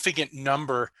significant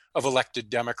number of elected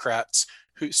Democrats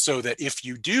so that if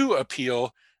you do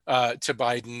appeal to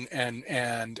Biden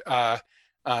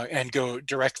and go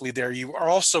directly there. You are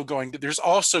also there's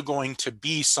also going to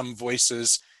be some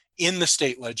voices in the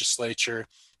state legislature,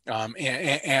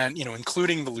 and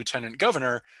including the lieutenant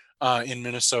governor in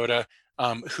Minnesota,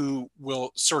 who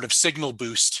will sort of signal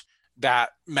boost that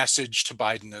message to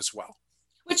Biden as well.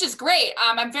 Which is great.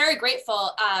 I'm very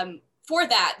grateful for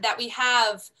that we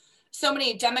have so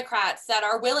many Democrats that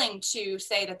are willing to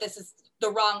say that this is the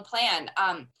wrong plan.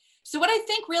 So what I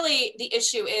think really the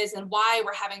issue is, and why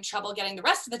we're having trouble getting the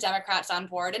rest of the Democrats on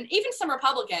board, and even some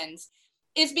Republicans,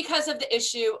 is because of the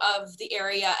issue of the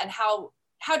area and how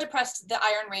depressed the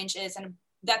Iron Range is, and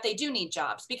that they do need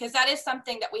jobs, because that is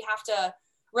something that we have to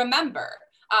remember.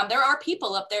 There are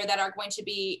people up there that are going to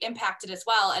be impacted as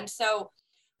well. And so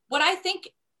what I think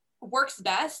works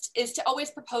best is to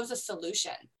always propose a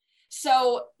solution.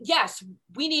 So yes,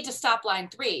 we need to stop line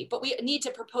 3, but we need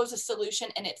to propose a solution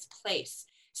in its place.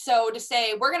 So to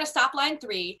say, we're going to stop line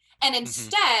 3, and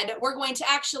instead we're going to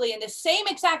actually, in the same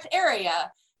exact area,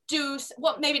 do,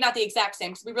 well, maybe not the exact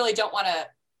same, because we really don't want to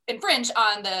infringe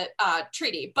on the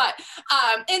treaty, but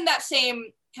in that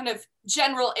same kind of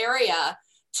general area,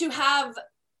 to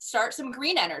start some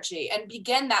green energy and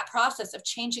begin that process of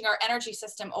changing our energy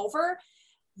system over,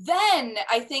 then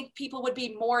I think people would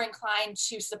be more inclined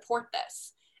to support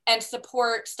this and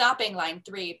support stopping line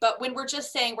 3. But when we're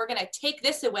just saying we're going to take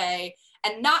this away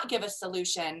and not give a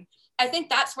solution, I think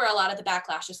that's where a lot of the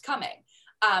backlash is coming.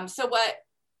 So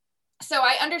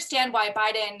I understand why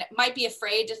Biden might be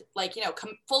afraid to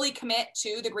fully commit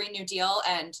to the Green New Deal.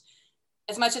 And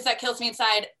as much as that kills me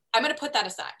inside, I'm going to put that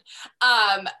aside.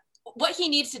 What he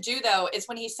needs to do, though, is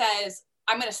when he says,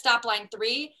 I'm going to stop line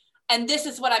 3, and this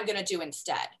is what I'm going to do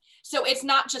instead. So it's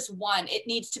not just one, it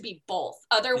needs to be both.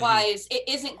 Otherwise, it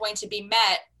isn't going to be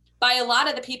met by a lot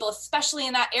of the people, especially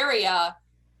in that area,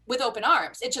 with open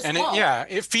arms. It just won't.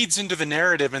 It feeds into the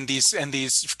narrative and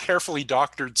these carefully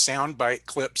doctored soundbite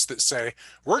clips that say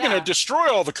we're going to destroy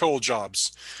all the coal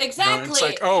jobs. Exactly. It's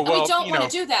like, oh well, we don't want to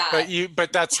do that.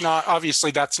 But that's not,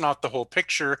 obviously that's not the whole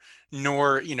picture.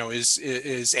 Nor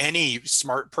is any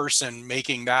smart person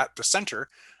making that the center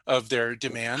of their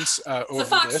demands over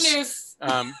Fox this. News.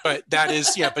 But that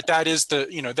is that is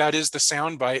the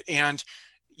soundbite, and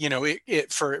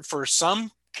it for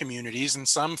some communities and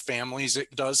some families,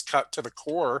 it does cut to the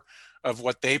core of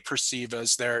what they perceive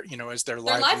as their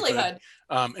livelihood.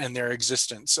 And their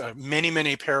existence.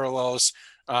 Many parallels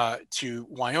to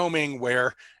Wyoming,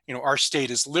 where our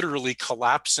state is literally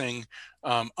collapsing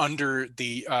under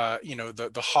the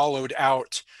the hollowed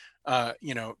out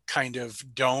kind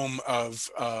of dome of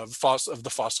the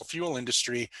fossil fuel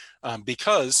industry,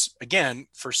 because again,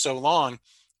 for so long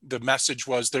the message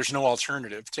was there's no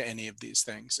alternative to any of these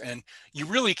things, and you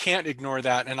really can't ignore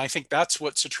that. And I think that's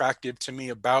what's attractive to me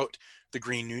about the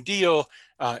Green New Deal.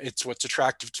 It's what's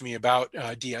attractive to me about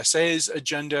DSA's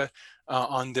agenda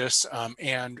on this,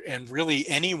 and really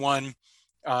anyone,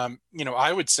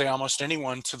 I would say almost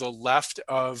anyone to the left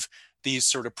of these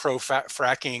sort of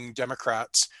pro-fracking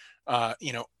Democrats,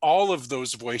 all of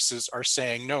those voices are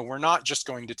saying, no, we're not just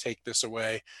going to take this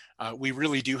away. We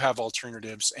really do have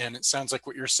alternatives. And it sounds like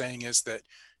what you're saying is that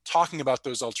talking about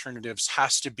those alternatives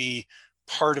has to be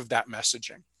part of that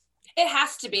messaging. It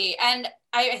has to be. And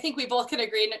I think we both can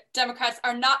agree Democrats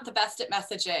are not the best at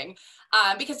messaging,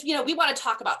 because, we want to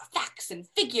talk about facts and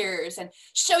figures and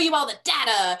show you all the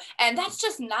data. And that's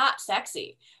just not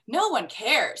sexy. No one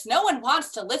cares. No one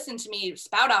wants to listen to me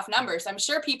spout off numbers. I'm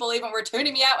sure people even were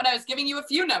tuning me out when I was giving you a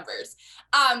few numbers.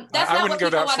 That's not what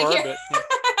people want to hear. But,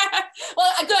 yeah.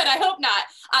 Well, good. I hope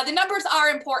not. The numbers are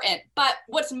important, but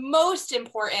what's most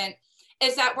important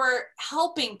is that we're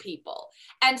helping people.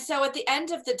 And so at the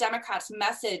end of the Democrats'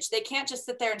 message, they can't just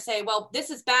sit there and say, well, this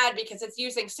is bad because it's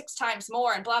using 6 times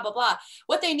more and blah, blah, blah.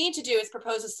 What they need to do is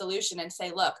propose a solution and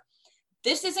say, look,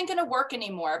 this isn't going to work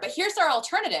anymore, but here's our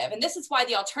alternative. And this is why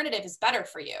the alternative is better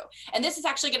for you. And this is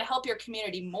actually going to help your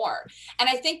community more. And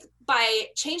I think by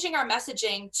changing our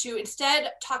messaging to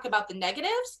instead talk about the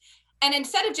negatives, and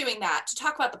instead of doing that, to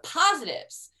talk about the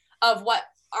positives of what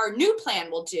our new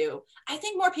plan will do, I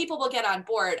think more people will get on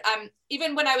board.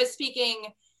 Even when I was speaking,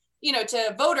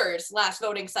 to voters last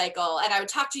voting cycle, and I would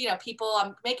talk to, people,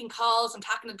 I'm making calls, I'm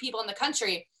talking to people in the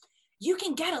country, you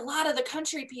can get a lot of the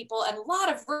country people and a lot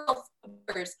of rural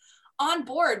voters on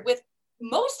board with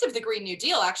most of the Green New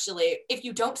Deal, actually, if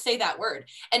you don't say that word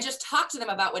and just talk to them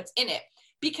about what's in it,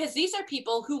 because these are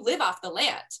people who live off the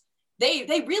land.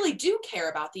 They really do care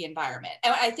about the environment.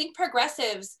 And I think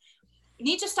progressives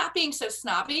need to stop being so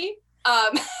snobby.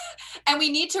 And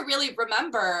we need to really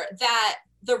remember that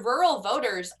the rural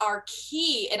voters are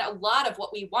key in a lot of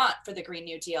what we want for the Green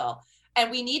New Deal. and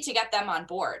we need to get them on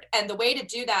board. And the way to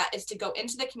do that is to go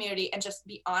into the community and just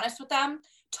be honest with them,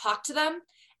 talk to them.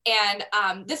 And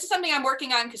this is something I'm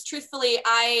working on because truthfully,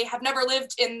 I have never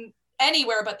lived in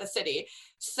anywhere but the city.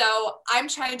 So I'm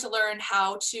trying to learn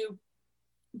how to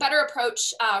better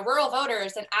approach rural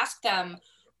voters and ask them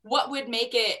what would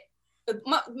make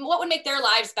their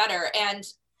lives better. And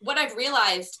what I've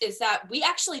realized is that we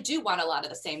actually do want a lot of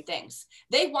the same things.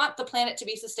 They want the planet to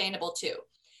be sustainable too.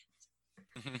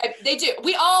 Mm-hmm. They do.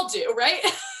 We all do, right?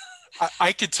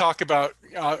 I could talk about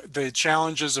the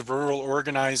challenges of rural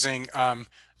organizing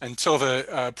until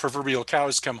the proverbial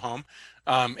cows come home.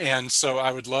 And so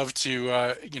I would love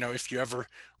to, if you ever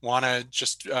want to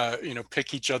just,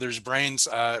 pick each other's brains,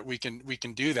 we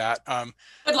can do that. I'd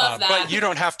love that. But you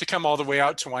don't have to come all the way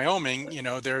out to Wyoming.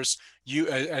 As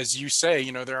you say,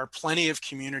 there are plenty of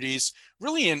communities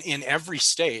really in every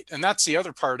state. And that's the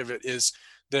other part of it is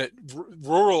that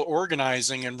rural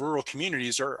organizing and rural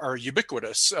communities are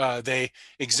ubiquitous. They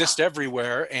exist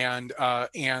everywhere, and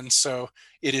so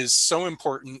it is so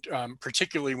important,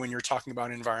 particularly when you're talking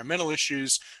about environmental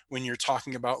issues, when you're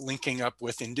talking about linking up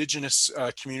with indigenous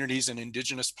communities and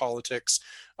indigenous politics.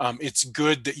 It's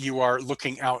good that you are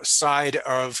looking outside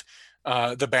of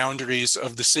the boundaries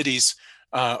of the cities,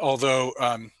 although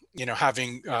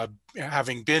having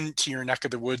been to your neck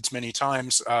of the woods many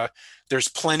times, there's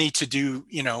plenty to do,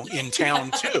 in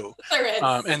town too. There is.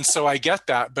 And so I get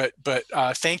that, but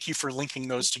thank you for linking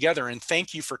those together, and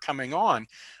thank you for coming on,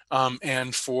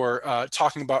 and for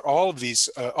talking about all of these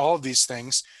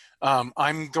things.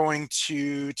 I'm going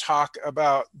to talk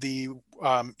about the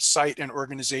site and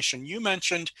organization you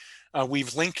mentioned.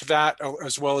 We've linked that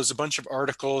as well as a bunch of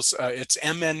articles. It's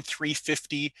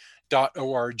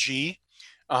mn350.org.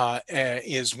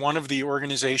 Is one of the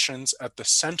organizations at the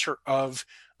center of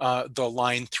the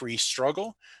Line 3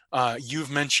 struggle.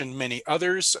 You've mentioned many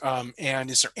others,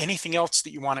 and is there anything else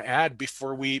that you want to add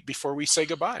before we say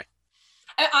goodbye?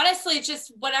 Honestly,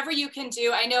 just whatever you can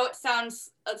do. I know it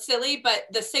sounds silly, but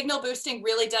the signal boosting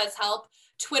really does help.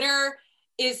 Twitter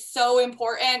is so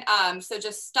important. So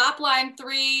just stop Line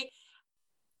 3.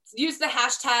 Use the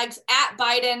hashtags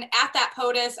 @Biden, @that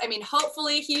POTUS. I mean,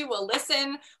 hopefully he will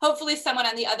listen. Hopefully someone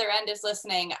on the other end is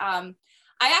listening. I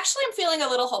actually am feeling a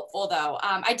little hopeful though.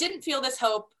 I didn't feel this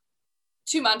hope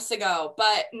 2 months ago,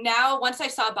 but now once I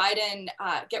saw Biden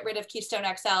get rid of Keystone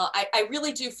XL, I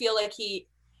really do feel like he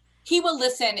will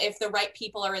listen if the right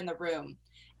people are in the room.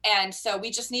 And so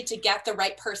we just need to get the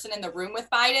right person in the room with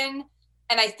Biden.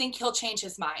 And I think he'll change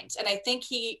his mind. And I think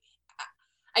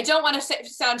I don't want to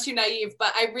sound too naive,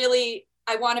 but I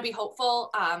want to be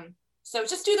hopeful. So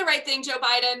just do the right thing, Joe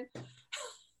Biden.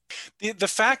 The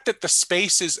fact that the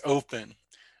space is open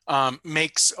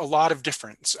makes a lot of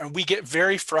difference. And we get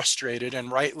very frustrated, and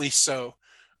rightly so,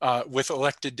 with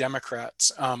elected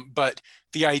Democrats. But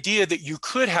the idea that you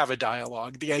could have a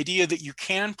dialogue, the idea that you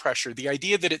can pressure, the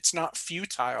idea that it's not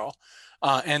futile,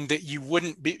 and that you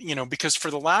wouldn't be, because for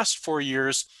the last 4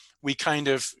 years, we kind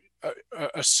of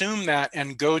assume that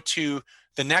and go to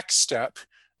the next step,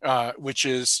 which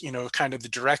is, kind of the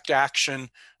direct action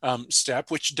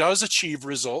step, which does achieve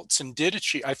results and did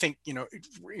achieve, I think,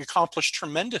 accomplished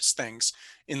tremendous things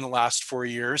in the last 4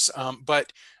 years.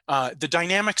 But the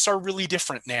dynamics are really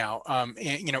different now. And,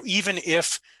 even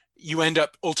if you end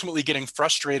up ultimately getting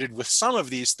frustrated with some of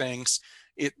these things,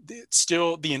 it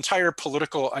still, the entire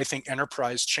political, I think,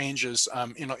 enterprise changes,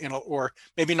 or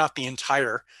maybe not the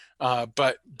entire,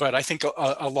 but I think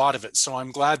a lot of it. So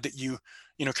I'm glad that you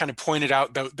kind of pointed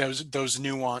out those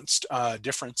nuanced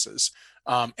differences.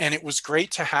 And it was great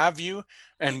to have you.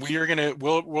 And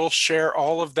we'll share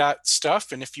all of that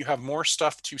stuff. And if you have more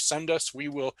stuff to send us, we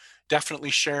will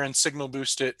definitely share and signal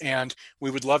boost it. And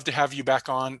we would love to have you back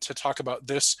on to talk about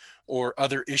this or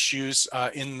other issues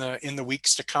in the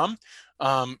weeks to come.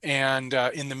 And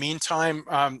in the meantime,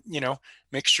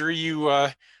 make sure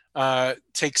you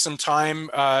take some time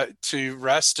to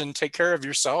rest and take care of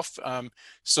yourself,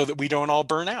 so that we don't all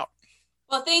burn out.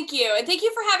 Well, thank you. And thank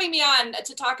you for having me on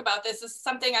to talk about this. This is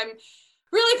something I'm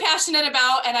really passionate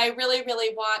about, and I really,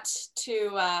 really want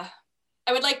to, I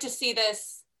would like to see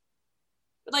this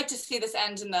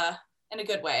end in a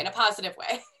good way, in a positive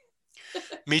way.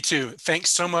 Me too. Thanks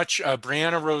so much,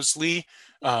 Brianna Rose Lee.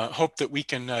 Hope that we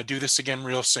can do this again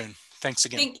real soon. Thanks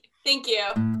again. Thank you.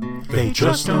 They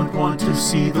just don't want to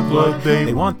see the blood.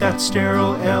 They want that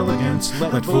sterile elegance.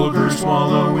 Let vulgars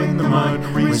wallow in the mud,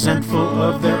 resentful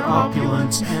of their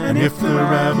opulence. And if the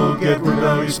rabble get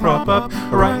rebellious, prop up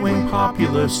a right-wing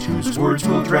populist whose words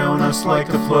will drown us like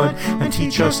a flood and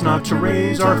teach us not to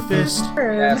raise our fist.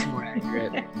 That's more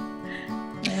accurate.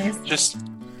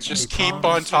 Just keep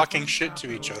on talking shit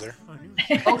to each other.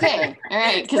 Okay, all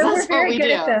right, because So that's we're what very we good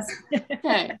do. at this.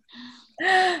 Okay.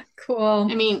 Cool.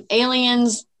 I mean,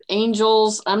 aliens,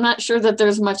 angels. I'm not sure that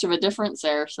there's much of a difference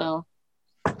there. So,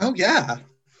 Oh yeah.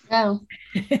 yeah,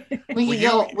 we could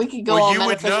go. We could go well, all you would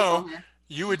metaphysical know. here.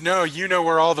 You would know. You know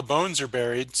where all the bones are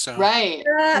buried. So Right.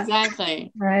 Yeah.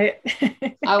 Exactly. Right.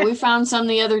 We found some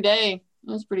the other day.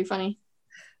 It was pretty funny.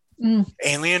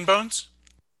 alien bones.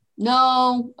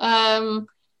 No,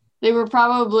 they were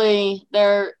probably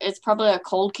there. It's probably a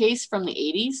cold case from the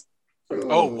 80s.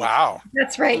 Oh wow.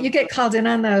 That's right. You get called in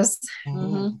on those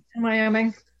Mm-hmm. in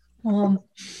Wyoming.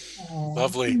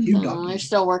 Lovely. You So they're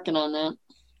still working on that.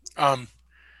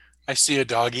 I see a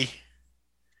doggy.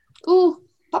 Ooh,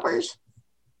 puppers.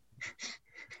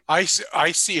 I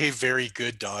see a very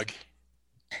good dog.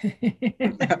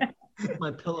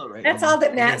 My pillow right That's now. all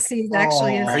that Matt sees,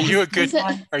 actually. Aw. Is Are you a good? Is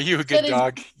that- Are you a that good is-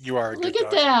 dog? You are a good Look at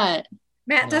dog. that.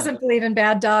 Matt doesn't believe in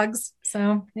bad dogs,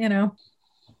 so you know.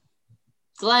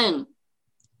 Glenn,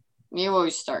 you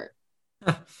always start.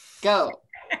 Go.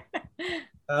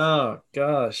 Oh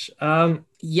gosh.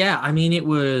 Yeah, I mean it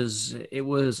was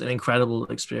an incredible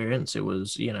experience. It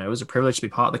was, it was a privilege to be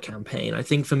part of the campaign. I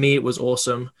think for me it was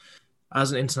awesome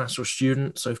as an international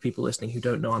student. So for people listening who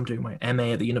don't know, I'm doing my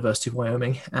MA at the University of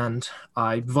Wyoming, and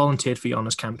I volunteered for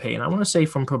Yana's campaign. I want to say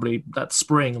from probably that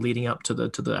spring leading up to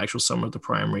the actual summer of the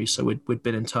primary. So we'd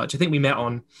been in touch. I think we met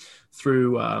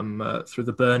through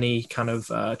the Bernie kind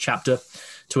of chapter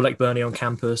to elect Bernie on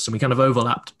campus, and we kind of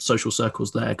overlapped social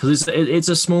circles there because it's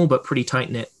a small but pretty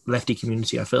tight knit lefty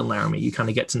community. I feel in Laramie, you kind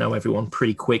of get to know everyone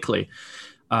pretty quickly.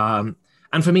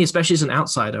 And for me, especially as an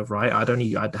outsider, right? I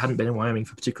hadn't been in Wyoming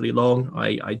for particularly long.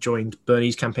 I joined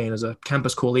Bernie's campaign as a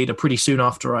campus core leader pretty soon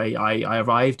after I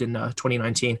arrived in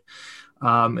 2019.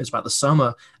 It's about the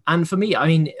summer. And for me, I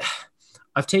mean,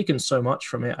 I've taken so much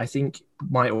from it. I think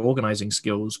my organizing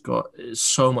skills got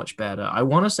so much better. I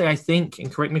want to say, I think,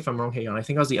 and correct me if I'm wrong here, I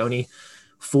think I was the only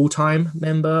full-time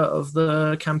member of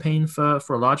the campaign for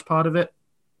a large part of it.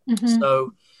 Mhm.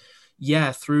 So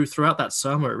yeah, throughout that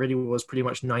summer, it really was pretty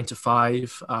much 9 to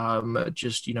 5,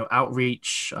 just,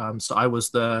 outreach. So I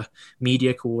was the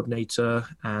media coordinator,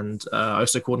 and I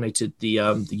also coordinated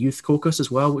the youth caucus as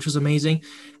well, which was amazing.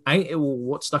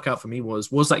 What stuck out for me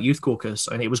was that youth caucus.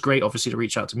 And it was great, obviously, to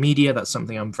reach out to media. That's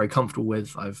something I'm very comfortable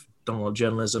with. I've done a lot of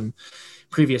journalism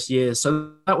previous years.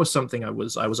 So that was something I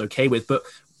was okay with. But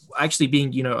actually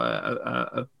being,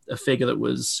 a figure that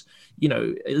was,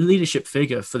 a leadership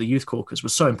figure for the youth caucus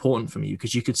was so important for me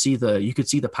because you could see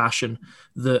the passion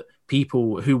that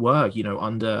people who were,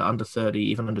 under 30,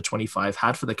 even under 25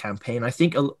 had for the campaign. I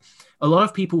think a lot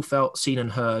of people felt seen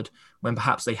and heard when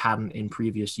perhaps they hadn't in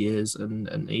previous years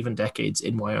and even decades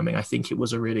in Wyoming. I think it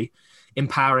was a really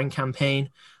empowering campaign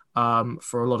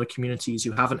for a lot of communities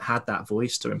who haven't had that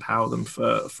voice to empower them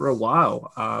for a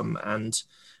while. And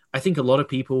I think a lot of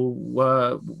people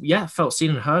felt seen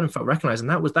and heard and felt recognized. And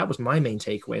that was my main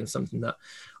takeaway, and something that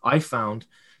I found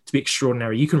to be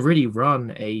extraordinary. You can really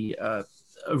run a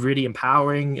really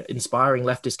empowering, inspiring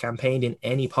leftist campaign in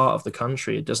any part of the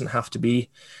country. It doesn't have to be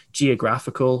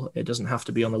geographical. It doesn't have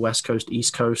to be on the West Coast,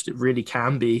 East Coast. It really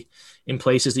can be in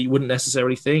places that you wouldn't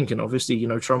necessarily think. And obviously,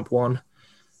 Trump won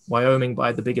Wyoming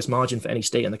by the biggest margin for any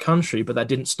state in the country, but that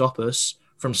didn't stop us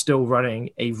from still running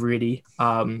a really,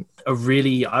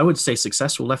 I would say,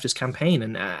 successful leftist campaign.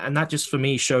 And that just, for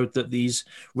me, showed that these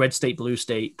red state, blue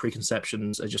state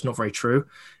preconceptions are just not very true.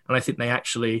 And I think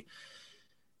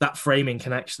that framing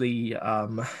can actually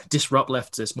disrupt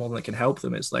leftists more than it can help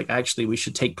them. It's like, actually, we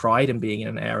should take pride in being in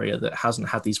an area that hasn't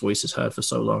had these voices heard for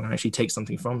so long and actually take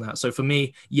something from that. So for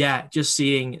me, just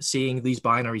seeing these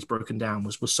binaries broken down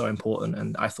was so important.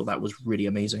 And I thought that was really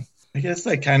amazing. I guess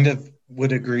I kind of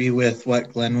would agree with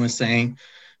what Glenn was saying.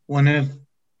 One of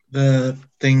the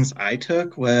things I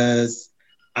took was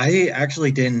I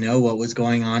actually didn't know what was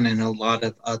going on in a lot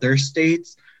of other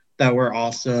states that were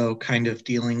also kind of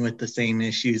dealing with the same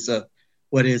issues of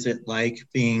what is it like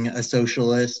being a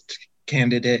socialist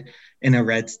candidate in a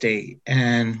red state.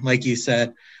 And like you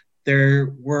said,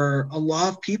 there were a lot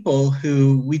of people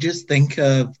who we just think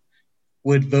of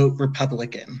would vote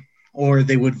Republican, or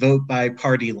they would vote by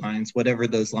party lines, whatever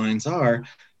those lines are.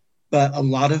 But a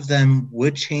lot of them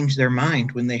would change their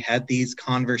mind when they had these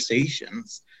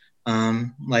conversations.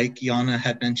 Like Yana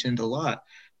had mentioned a lot,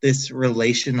 this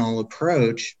relational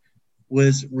approach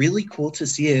was really cool to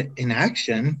see it in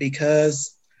action,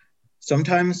 because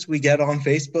sometimes we get on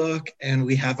Facebook and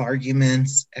we have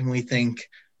arguments and we think,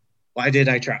 why did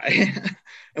I try?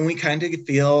 And we kind of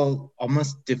feel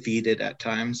almost defeated at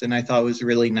times. And I thought it was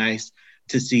really nice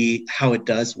to see how it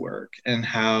does work and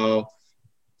how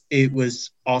it was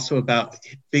also about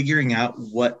figuring out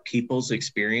what people's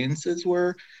experiences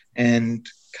were and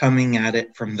coming at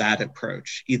it from that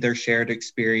approach, either shared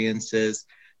experiences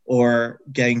or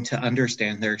getting to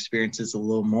understand their experiences a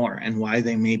little more and why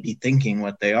they may be thinking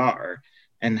what they are,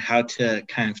 and how to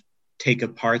kind of take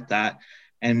apart that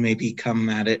and maybe come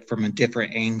at it from a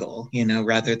different angle, you know,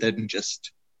 rather than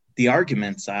just the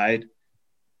argument side.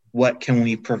 What can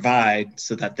we provide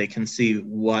so that they can see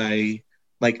why,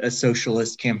 like, a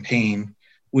socialist campaign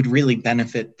would really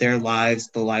benefit their lives,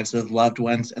 the lives of loved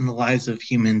ones, and the lives of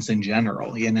humans in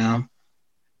general, you know?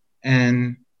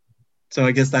 And so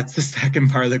I guess that's the second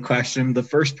part of the question. The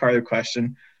first part of the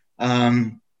question,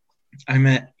 I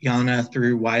met Yana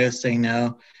through Why Say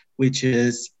No, which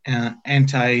is an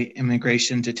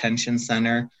anti-immigration detention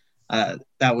center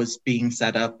that was being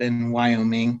set up in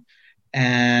Wyoming,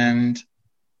 and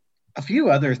a few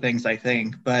other things, I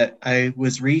think. But I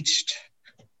was reached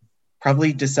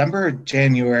probably December or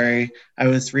January. I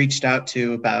was reached out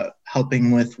to about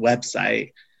helping with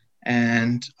website,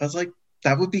 and I was like,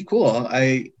 that would be cool.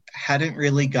 I hadn't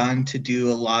really gone to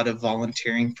do a lot of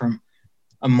volunteering from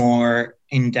a more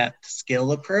in-depth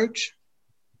skill approach,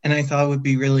 and I thought it would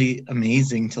be really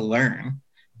amazing to learn.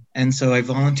 And so I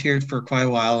volunteered for quite a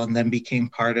while and then became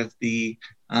part of the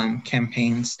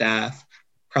campaign staff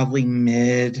probably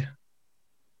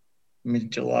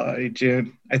mid-July,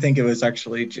 June. I think it was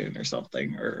actually June or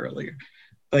something, or earlier.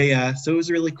 But yeah, so it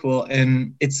was really cool.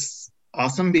 And it's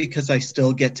awesome because I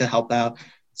still get to help out.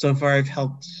 So far, I've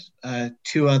helped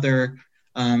two other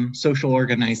social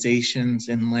organizations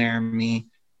in Laramie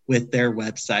with their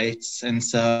websites. And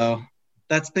so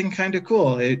that's been kind of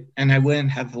cool. And I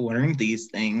wouldn't have learned these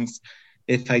things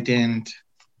if I didn't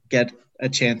get a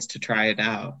chance to try it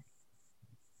out.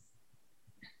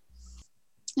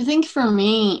 I think for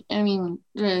me, I mean,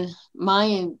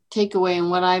 my takeaway and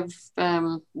what I've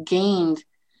gained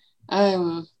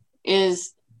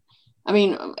is, I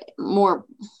mean, more,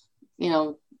 you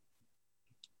know,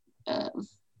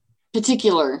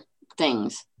 particular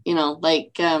things, you know,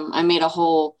 like I made a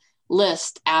whole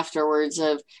list afterwards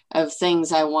of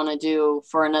things I want to do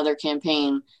for another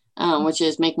campaign, which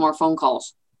is make more phone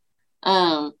calls.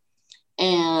 And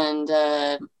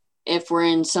if we're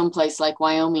in some place like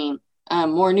Wyoming,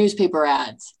 more newspaper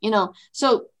ads, you know,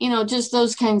 so, you know, just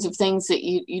those kinds of things that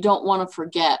you don't want to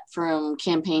forget from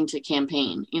campaign to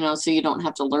campaign, you know, so you don't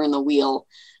have to learn the wheel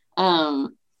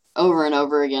over and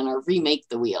over again or remake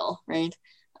the wheel, right?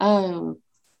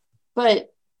 But,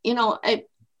 you know, I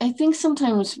think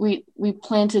sometimes we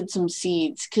planted some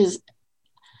seeds, because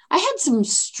I had some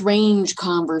strange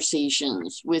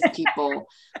conversations with people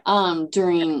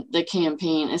during the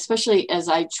campaign, especially as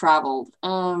I traveled.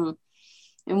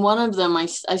 And one of them, I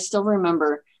still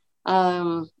remember,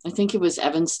 I think it was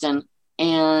Evanston,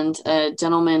 and a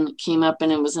gentleman came up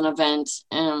and it was an event.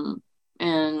 And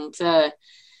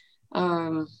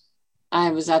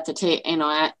I was at the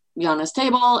at Yana's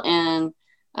table, and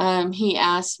he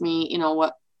asked me, you know,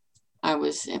 what I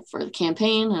was for the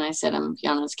campaign. And I said, I'm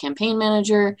Yana's campaign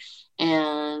manager.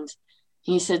 And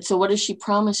he said, so what does she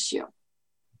promise you?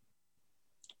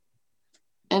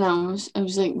 And I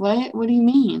was like, what do you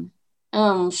mean?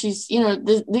 She's, you know,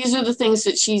 these are the things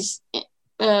that she's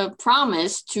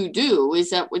promised to do. Is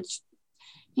that what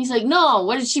he's like, no,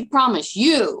 what did she promise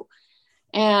you?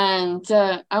 And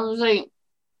I was like,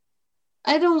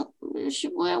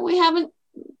 we haven't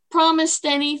promised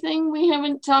anything. We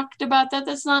haven't talked about that.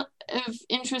 That's not of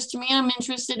interest to me. I'm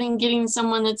interested in getting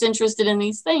someone that's interested in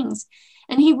these things.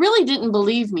 And he really didn't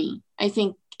believe me, I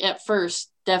think, at first,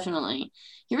 definitely.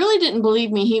 He really didn't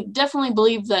believe me. He definitely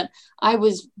believed that I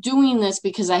was doing this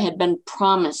because I had been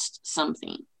promised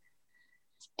something.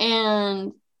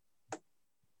 And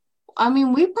I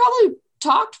mean, we probably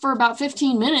talked for about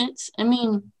 15 minutes. I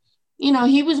mean, you know,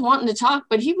 he was wanting to talk,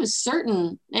 but he was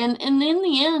certain. And in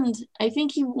the end, I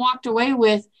think he walked away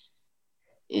with,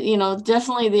 you know,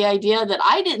 definitely the idea that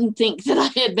I didn't think that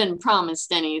I had been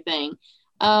promised anything.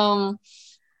 And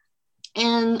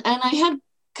I had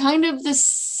kind of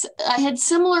I had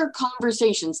similar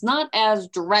conversations, not as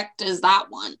direct as that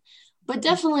one, but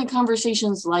definitely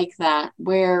conversations like that,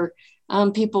 where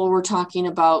people were talking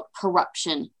about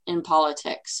corruption in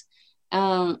politics,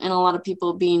 and a lot of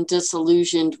people being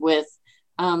disillusioned with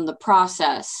the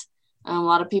process. A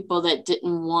lot of people that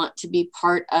didn't want to be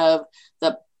part of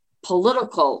the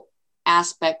political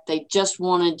aspect. They just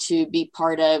wanted to be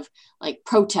part of like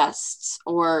protests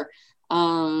or,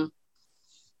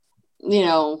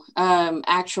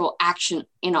 actual action,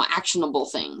 actionable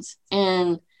things.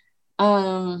 And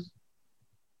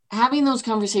having those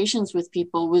conversations with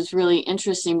people was really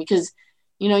interesting because,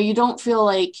 you don't feel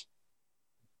like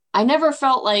I never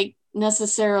felt like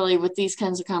necessarily with these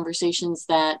kinds of conversations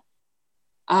that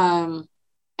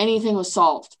anything was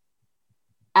solved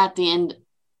at the end,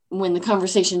 when the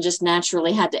conversation just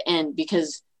naturally had to end,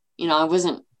 because, I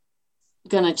wasn't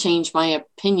going to change my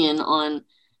opinion on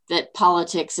that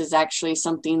politics is actually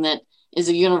something that is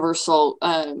a universal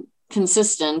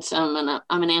consistent. I'm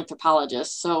an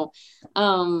anthropologist. So,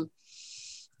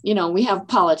 we have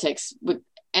politics.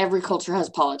 Every culture has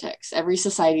politics. Every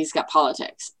society's got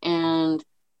politics. And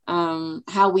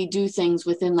how we do things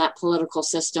within that political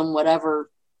system, whatever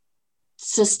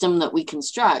system that we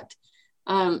construct,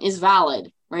 is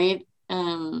valid, right?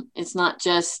 It's not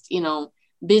just,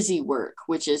 busy work,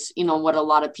 which is, what a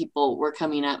lot of people were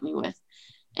coming at me with.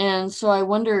 And so I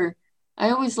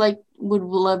always would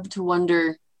love to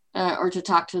wonder or to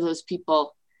talk to those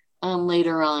people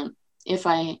later on if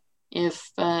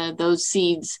those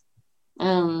seeds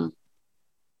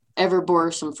ever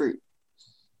bore some fruit.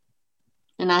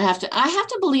 And I have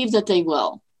to believe that they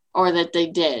will, or that they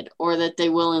did, or that they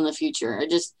will in the future.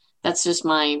 That's just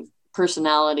my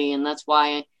personality, and that's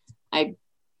why I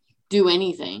do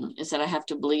anything, is that I have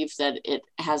to believe that it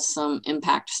has some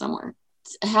impact somewhere.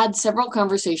 I had several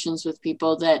conversations with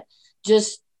people that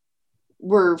just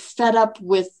were fed up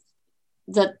with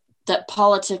that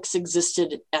politics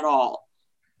existed at all,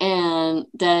 and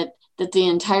that the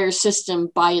entire system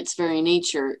by its very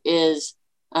nature is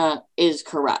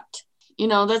corrupt.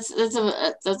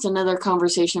 That's another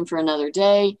conversation for another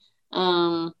day.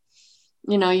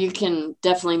 You can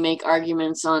definitely make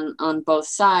arguments on both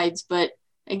sides, but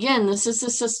again, this is a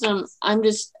system. I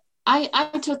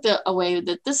took away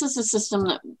that this is a system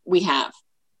that we have,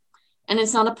 and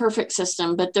it's not a perfect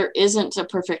system, but there isn't a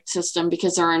perfect system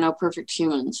because there are no perfect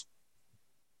humans.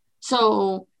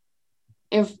 So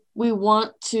if we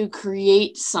want to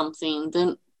create something,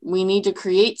 then we need to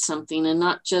create something and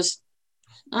not just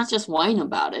whine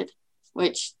about it,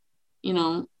 which,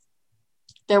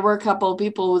 there were a couple of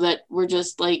people that were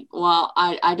just like, well,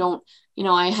 I don't,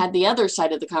 I had the other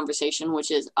side of the conversation, which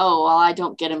is, oh, well, I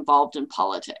don't get involved in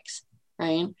politics.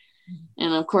 Right.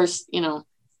 And of course,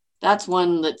 that's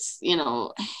one that's,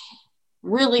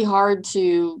 really hard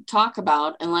to talk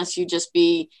about unless you just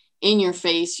be in your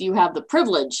face. You have the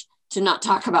privilege to not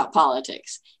talk about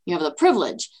politics. You have the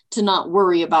privilege to not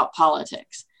worry about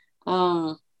politics.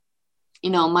 My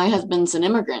husband's an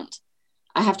immigrant.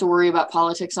 I have to worry about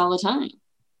politics all the time.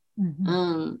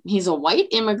 Mm-hmm. He's a white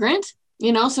immigrant,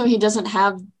 so he doesn't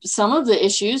have some of the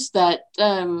issues that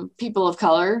people of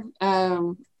color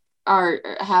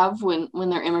have when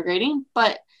they're immigrating,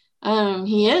 but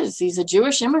he's a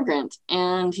Jewish immigrant,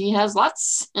 and he has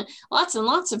lots and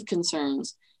lots of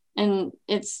concerns, and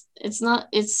it's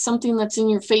something that's in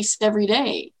your face every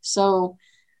day. So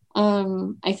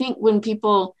I think when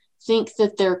people think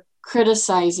that they're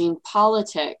criticizing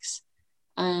politics,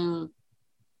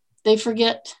 they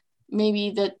forget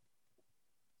maybe that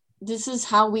this is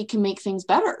how we can make things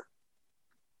better.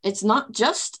 It's not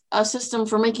just a system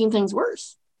for making things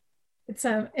worse. It's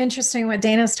interesting what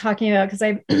Dana's talking about,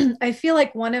 because I feel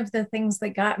like one of the things that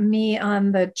got me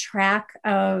on the track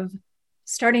of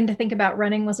starting to think about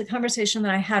running was a conversation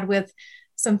that I had with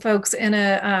some folks in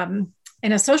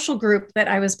a social group that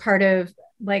I was part of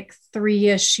like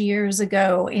 3-ish years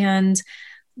ago. And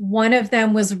one of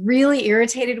them was really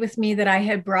irritated with me that I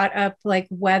had brought up like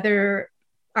whether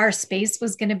our space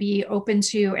was going to be open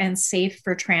to and safe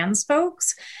for trans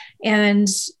folks. And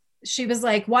she was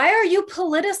like, why are you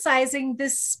politicizing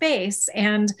this space?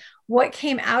 And what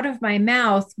came out of my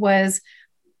mouth was,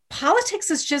 politics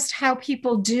is just how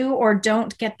people do or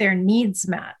don't get their needs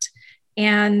met.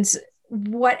 And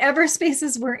whatever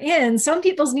spaces we're in, some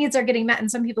people's needs are getting met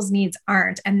and some people's needs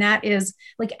aren't. And that is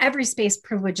like every space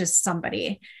privileges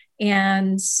somebody.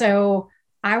 And so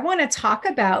I want to talk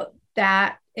about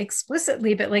that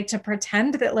explicitly, but like to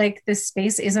pretend that like this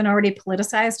space isn't already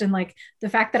politicized, and like the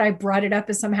fact that I brought it up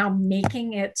is somehow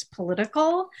making it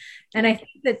political. And I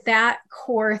think that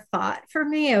core thought for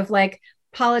me of like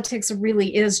politics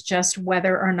really is just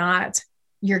whether or not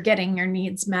you're getting your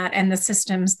needs met, and the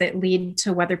systems that lead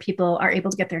to whether people are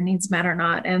able to get their needs met or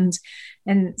not.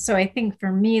 And so I think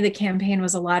for me, the campaign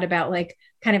was a lot about like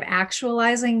kind of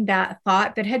actualizing that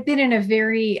thought that had been in a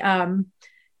very,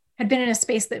 had been in a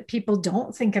space that people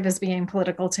don't think of as being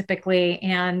political typically.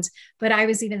 But I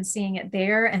was even seeing it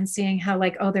there and seeing how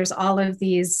like, oh, there's all of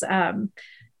these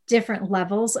different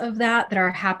levels of that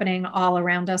are happening all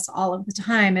around us all of the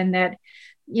time. And that,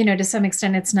 to some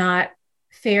extent, it's not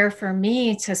fair for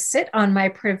me to sit on my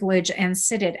privilege and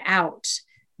sit it out.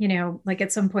 Like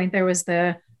at some point there was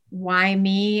the why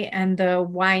me and the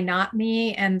why not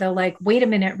me and the like, wait a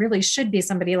minute, really should be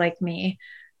somebody like me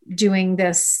doing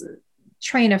this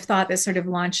train of thought that sort of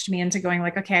launched me into going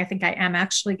like, okay, I think I am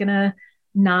actually gonna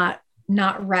not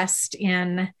rest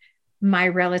in my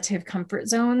relative comfort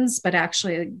zones, but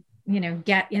actually,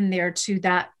 get in there to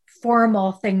that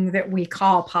formal thing that we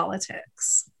call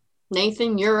politics.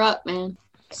 Nathan, you're up, man.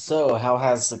 So, how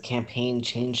has the campaign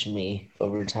changed me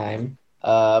over time?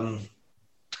 I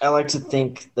like to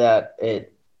think that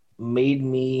it made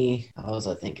me, how was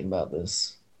I thinking about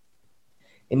this?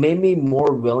 It made me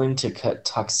more willing to cut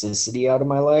toxicity out of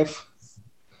my life.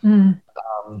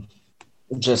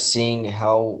 Just seeing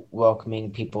how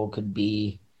welcoming people could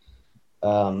be.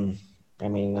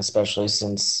 Especially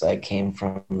since I came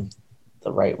from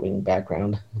the right-wing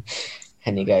background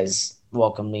and you guys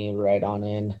welcomed me right on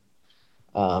in.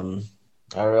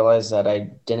 I realized that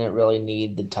I didn't really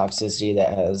need the toxicity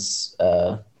that has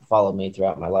followed me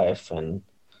throughout my life, and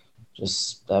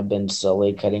just I've been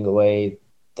slowly cutting away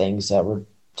things that were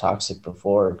toxic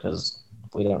before because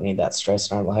we don't need that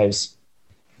stress in our lives.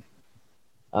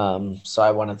 So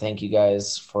I want to thank you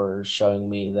guys for showing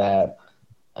me that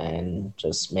and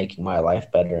just making my life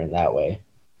better in that way.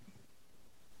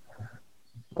 A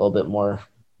little bit more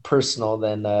personal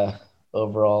than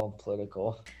overall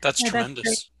political. That's tremendous.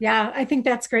 That's yeah, I think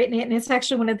that's great, Nate. And it's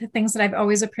actually one of the things that I've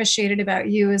always appreciated about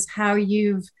you is how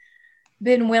you've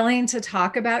been willing to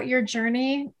talk about your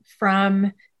journey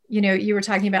from, you were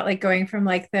talking about like going from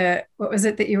like what was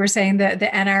it that you were saying, the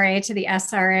NRA to the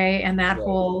SRA, and that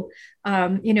whole,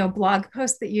 blog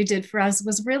post that you did for us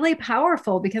was really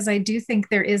powerful, because I do think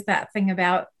there is that thing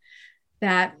about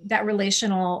that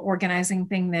relational organizing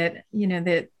thing that,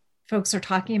 that folks are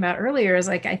talking about earlier, is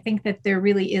like, I think that there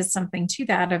really is something to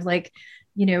that of like,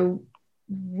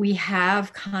 we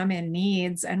have common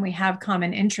needs and we have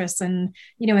common interests. And,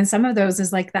 and some of those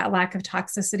is like that lack of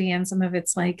toxicity, and some of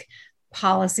it's like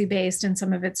policy based, and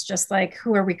some of it's just like,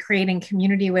 who are we creating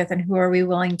community with, and who are we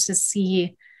willing to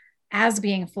see as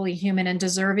being fully human and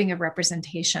deserving of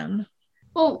representation.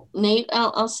 Well, Nate,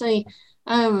 I'll say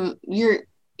you're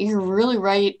really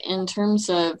right in terms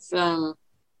of the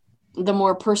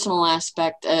more personal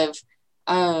aspect of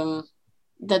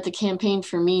that the campaign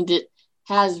for me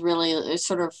has really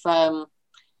sort of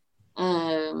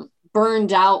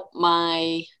burned out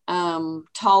my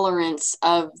tolerance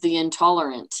of the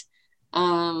intolerant.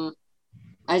 I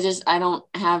don't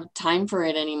have time for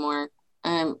it anymore.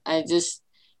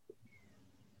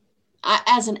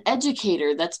 As an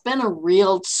educator, that's been a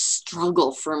real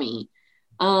struggle for me.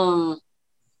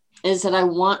 Is that I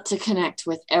want to connect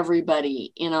with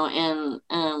everybody, and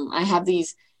I have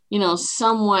these,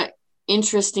 somewhat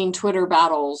interesting Twitter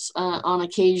battles on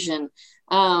occasion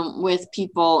with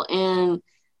people, and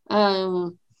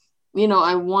I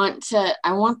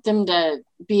want them to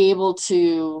be able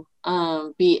to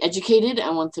be educated.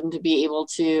 I want them to be able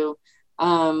to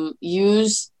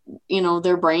use,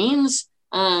 their brains,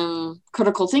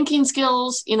 critical thinking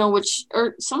skills, which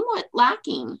are somewhat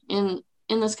lacking in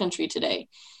this country today.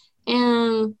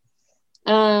 And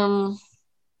I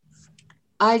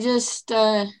just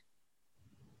got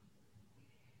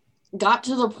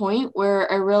to the point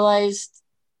where I realized,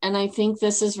 and I think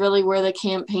this is really where the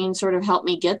campaign sort of helped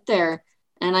me get there,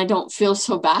 and I don't feel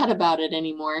so bad about it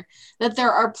anymore, that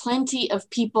there are plenty of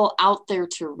people out there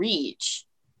to reach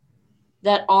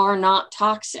that are not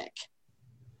toxic.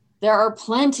 There are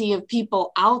plenty of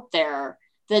people out there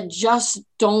that just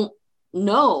don't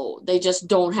know. They just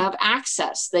don't have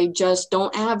access. They just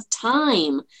don't have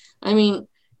time. I mean,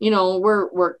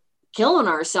 we're killing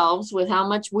ourselves with how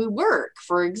much we work,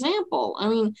 for example. I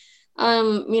mean,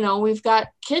 we've got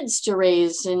kids to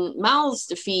raise and mouths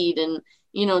to feed and,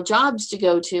 jobs to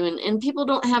go to, and people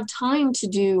don't have time to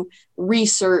do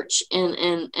research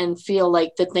and feel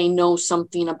like that they know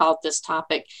something about this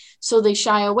topic. So they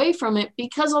shy away from it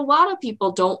because a lot of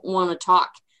people don't want to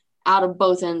talk out of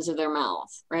both ends of their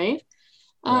mouth. Right.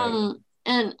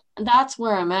 And that's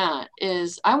where I'm at,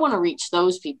 is I want to reach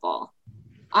those people.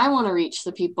 I want to reach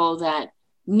the people that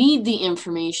need the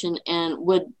information and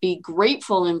would be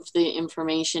grateful for the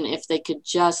information if they could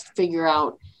just figure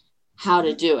out how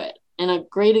to do it. And a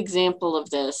great example of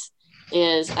this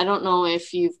is, I don't know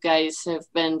if you guys have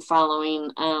been following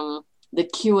the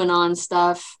QAnon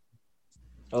stuff.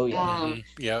 Oh, yeah.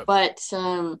 Yeah. But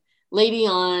lady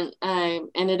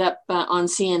ended up on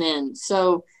CNN.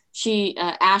 So she,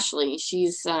 Ashley,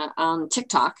 she's on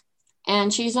TikTok,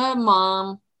 and she's a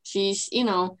mom. She's,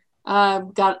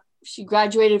 she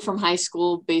graduated from high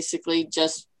school basically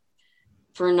just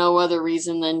for no other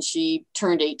reason than she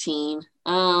turned 18.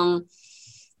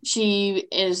 She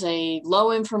is a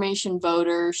low information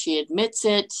voter. She admits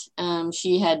it.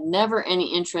 She had never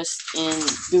any interest in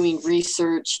doing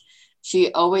research.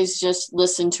 She always just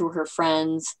listened to her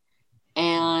friends.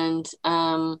 And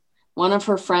one of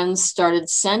her friends started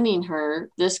sending her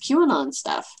this QAnon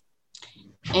stuff.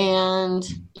 And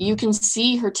you can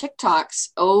see her TikToks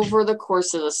over the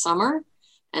course of the summer,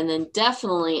 and then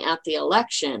definitely at the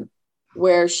election,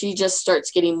 where she just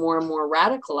starts getting more and more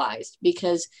radicalized,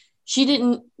 because she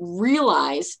didn't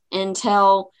realize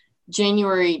until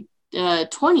January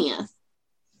 20th.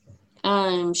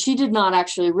 She did not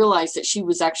actually realize that she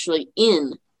was actually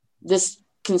in this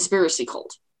conspiracy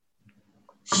cult.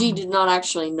 She did not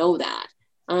actually know that.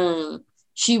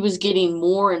 She was getting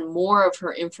more and more of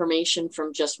her information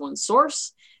from just one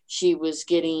source. She was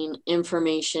getting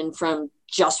information from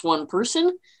just one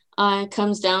person, it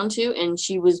comes down to, and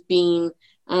she was being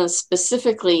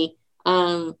specifically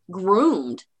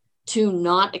groomed to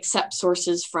not accept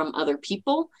sources from other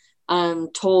people,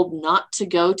 told not to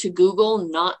go to Google,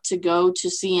 not to go to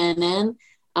CNN,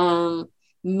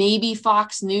 maybe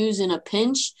Fox News in a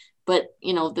pinch, but,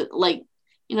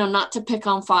 not to pick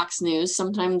on Fox News.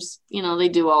 Sometimes, they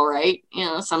do all right.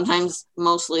 Sometimes,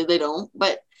 mostly they don't.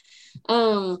 But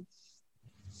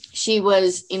she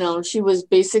was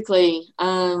basically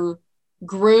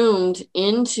groomed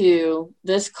into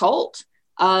this cult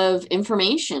of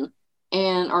information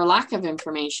or lack of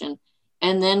information.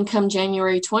 And then come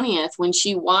January 20th, when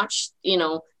she watched,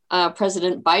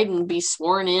 President Biden be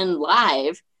sworn in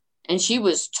live, and she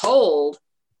was told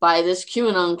by this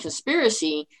QAnon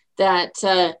conspiracy that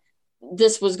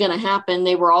this was going to happen.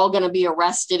 They were all going to be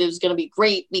arrested. It was going to be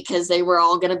great because they were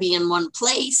all going to be in one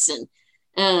place.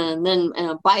 And then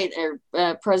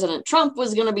President Trump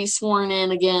was going to be sworn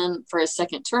in again for his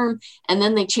second term. And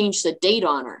then they changed the date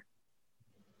on her.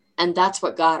 And that's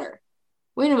what got her.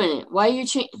 Wait a minute. Why you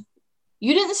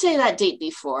You didn't say that date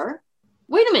before.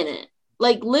 Wait a minute.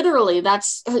 Like literally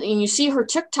and you see her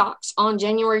TikToks on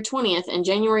January 20th and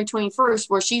January 21st,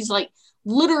 where she's like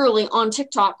literally on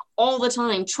TikTok all the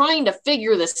time trying to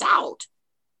figure this out.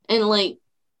 And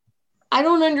I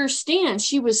don't understand.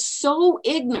 She was so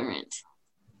ignorant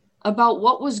about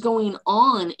what was going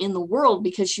on in the world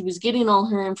because she was getting all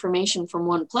her information from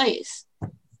one place.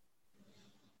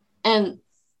 And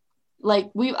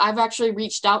I've actually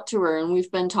reached out to her, and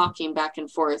we've been talking back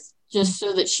and forth just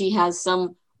so that she has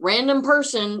some random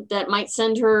person that might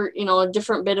send her, a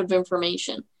different bit of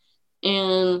information.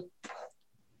 And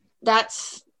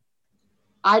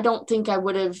I don't think I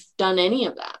would have done any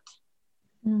of that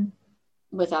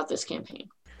without this campaign.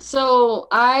 So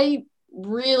I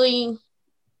really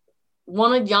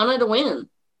wanted Yana to win.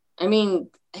 I mean,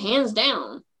 hands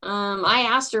down. I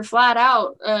asked her flat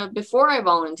out before I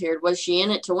volunteered, was she in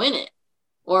it to win it?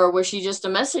 Or was she just a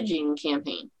messaging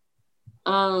campaign?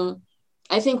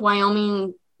 I think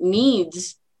Wyoming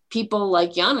needs people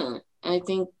like Yana. I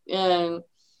think Yana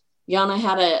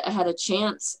had a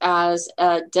chance as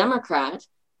a Democrat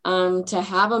to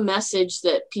have a message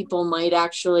that people might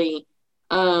actually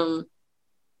have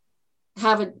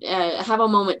a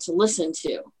moment to listen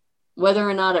to, whether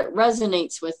or not it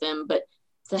resonates with them, but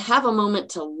to have a moment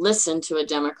to listen to a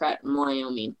Democrat in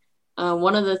Wyoming.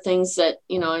 One of the things that,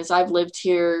 as I've lived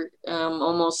here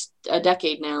almost a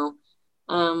decade now,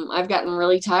 I've gotten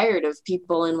really tired of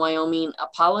people in Wyoming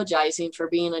apologizing for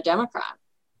being a Democrat.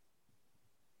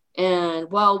 And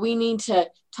we need to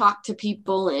talk to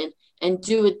people and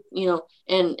do it,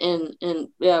 and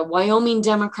Wyoming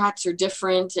Democrats are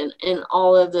different and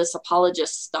all of this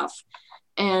apologist stuff.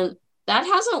 And that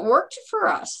hasn't worked for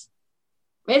us.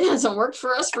 It hasn't worked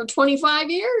for us for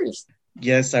 25 years.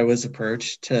 Yes, I was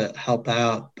approached to help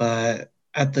out, but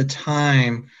at the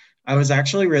time, I was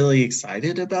actually really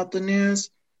excited about the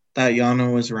news that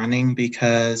Yana was running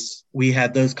because we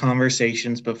had those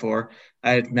conversations before.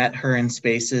 I had met her in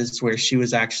spaces where she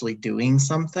was actually doing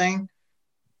something.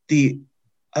 The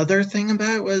other thing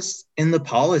about it was in the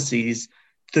policies,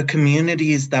 the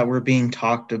communities that were being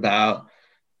talked about,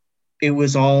 it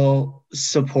was all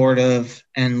supportive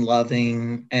and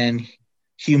loving and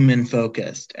human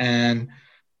focused. And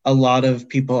a lot of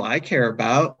people I care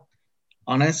about,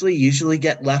 honestly, usually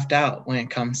get left out when it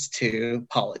comes to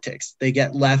politics. They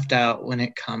get left out when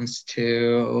it comes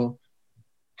to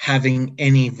having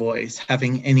any voice,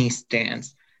 having any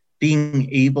stance,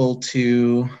 being able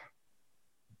to,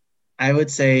 I would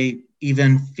say,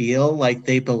 even feel like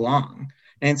they belong.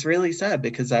 And it's really sad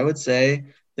because I would say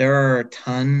there are a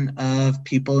ton of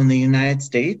people in the United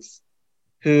States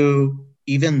who,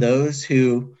 even those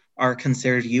who are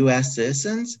considered U.S.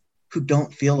 citizens, who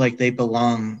don't feel like they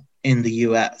belong in the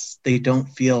U.S. They don't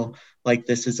feel like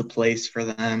this is a place for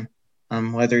them,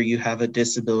 whether you have a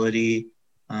disability,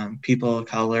 people of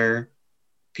color,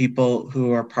 people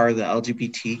who are part of the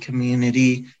LGBT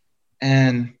community.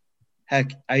 And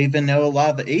heck, I even know a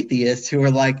lot of atheists who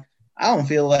are like, I don't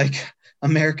feel like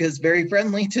America is very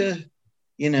friendly to,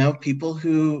 people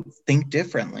who think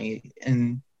differently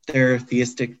in their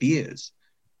theistic views.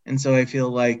 And so I feel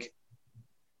like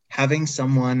having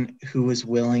someone who is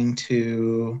willing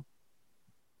to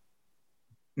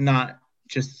not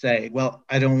just say, well,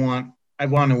 I want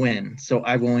to win, so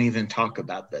I won't even talk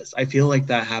about this. I feel like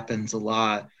that happens a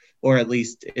lot, or at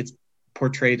least it's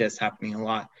portrayed as happening a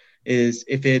lot, is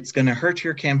if it's going to hurt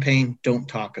your campaign, don't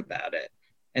talk about it.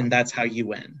 And that's how you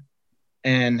win.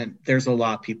 And there's a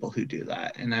lot of people who do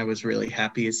that. And I was really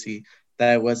happy to see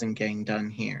that it wasn't getting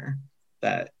done here,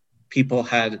 that people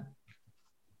had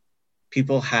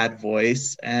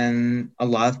voice, and a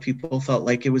lot of people felt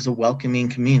like it was a welcoming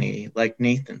community, like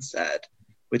Nathan said,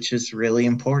 which is really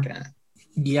important.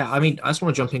 Yeah, I mean, I just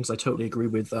want to jump in because I totally agree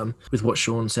with what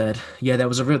Sean said. Yeah, there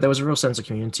was a real sense of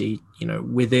community,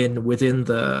 within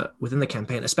the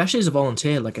campaign, especially as a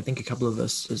volunteer. Like, I think a couple of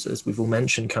us, as we've all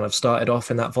mentioned, kind of started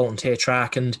off in that volunteer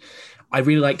track, and I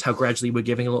really liked how gradually we're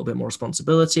giving a little bit more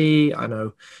responsibility. I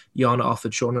know Jana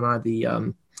offered Sean and I the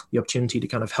opportunity to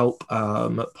kind of help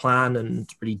plan and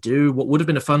really do what would have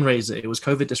been a fundraiser. It was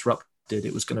COVID disrupted.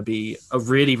 It was going to be a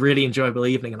really, really enjoyable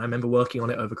evening, and I remember working on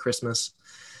it over Christmas.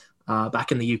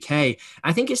 Back in the UK.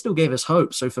 I think it still gave us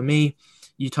hope. So for me,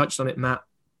 you touched on it, Matt,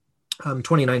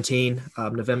 2019,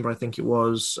 November, I think it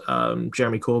was,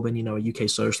 Jeremy Corbyn, a UK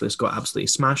socialist, got absolutely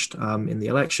smashed in the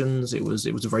elections. It was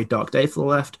a very dark day for the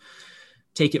left.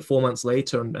 Take it 4 months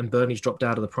later, and Bernie's dropped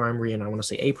out of the primary in, I want to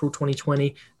say, April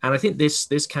 2020. And I think this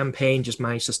campaign just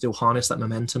managed to still harness that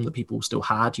momentum that people still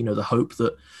had, the hope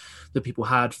that people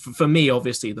had. For me,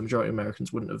 obviously, the majority of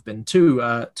Americans wouldn't have been too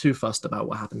fussed about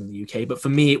what happened in the UK. But for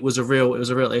me, it was a real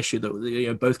issue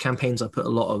that both campaigns I put a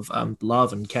lot of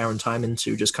love and care and time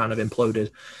into just kind of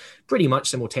imploded pretty much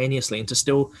simultaneously. And to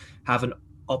still have an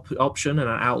option and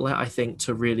an outlet, I think,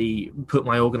 to really put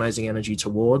my organizing energy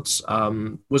towards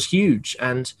was huge.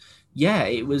 And yeah,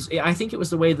 I think it was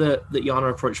the way that Jana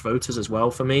approached voters as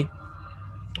well. For me,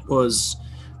 was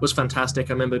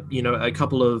fantastic. I remember, a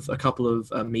couple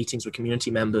of meetings with community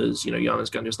members,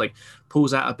 Jana's going to just like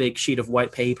pulls out a big sheet of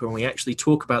white paper, and we actually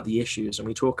talk about the issues, and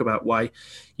we talk about why,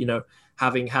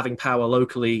 having power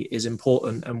locally is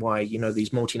important, and why, these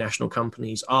multinational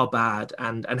companies are bad,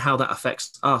 and how that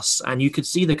affects us. And you could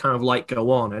see the kind of light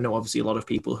go on. I know obviously a lot of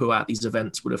people who are at these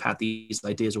events would have had these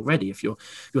ideas already if you're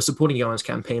supporting Jana's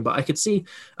campaign, but I could see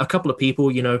a couple of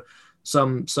people,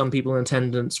 some people in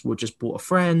attendance would just brought a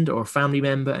friend or a family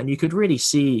member, and you could really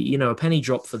see, a penny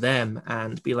drop for them,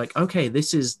 and be like, okay,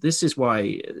 this is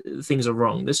why things are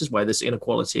wrong. This is why this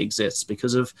inequality exists,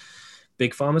 because of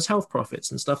big pharma's health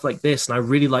profits and stuff like this. And I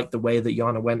really liked the way that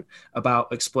Jana went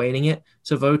about explaining it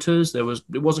to voters. It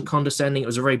wasn't condescending. It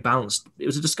was a very balanced, it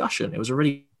was a discussion. It was a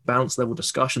really balanced level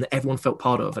discussion that everyone felt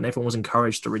part of, and everyone was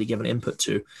encouraged to really give an input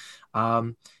to.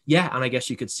 And I guess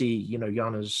you could see,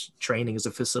 Jana's training as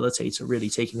a facilitator really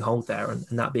taking hold there,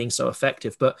 and that being so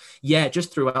effective. But yeah,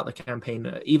 just throughout the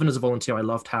campaign, even as a volunteer, I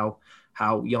loved how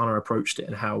Jana approached it,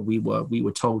 and how we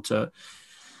were told to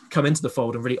come into the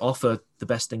fold and really offer the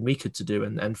best thing we could to do.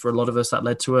 And for a lot of us, that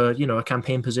led to a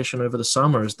campaign position over the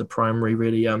summer as the primary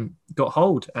really got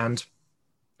hold. And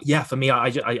yeah, for me, I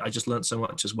just learned so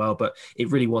much as well, but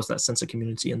it really was that sense of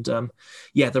community. And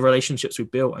the relationships we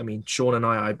built. I mean, Sean and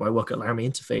I work at Laramie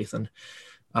Interfaith,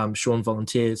 and Sean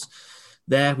volunteers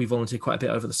there. We volunteered quite a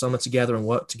bit over the summer together and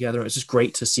worked together. It's just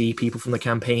great to see people from the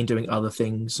campaign doing other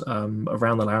things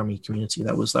around the Laramie community.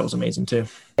 That was amazing too.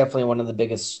 Definitely one of the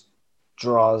biggest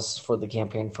draws for the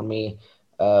campaign for me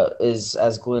is,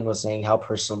 as Glenn was saying, how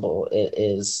personable it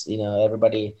is.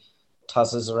 Everybody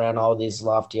tosses around all these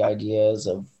lofty ideas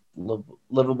of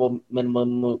livable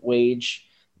minimum wage,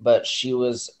 but she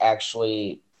was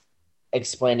actually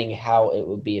explaining how it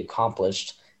would be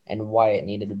accomplished and why it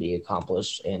needed to be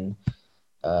accomplished, and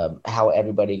how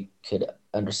everybody could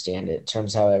understand it, in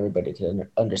terms of how everybody could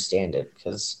understand it.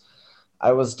 Because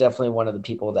I was definitely one of the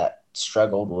people that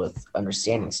struggled with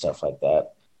understanding stuff like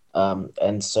that.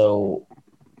 And so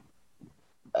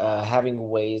having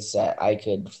ways that I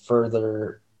could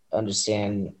further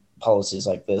understand policies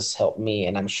like this helped me,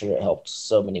 and I'm sure it helped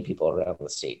so many people around the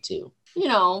state too.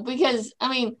 Because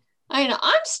I'm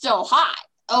still hot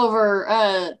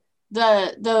over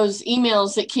those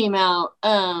emails that came out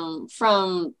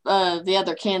from the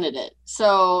other candidate.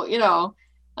 So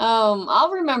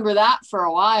I'll remember that for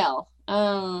a while.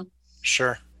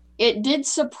 Sure. It did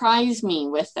surprise me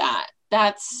with that.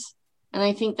 And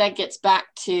I think that gets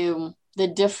back to the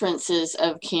differences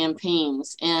of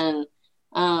campaigns and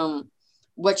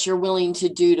what you're willing to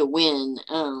do to win.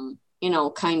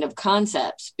 kind of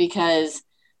concepts, because,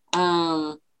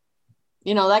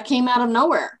 that came out of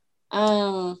nowhere.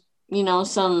 Some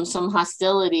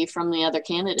hostility from the other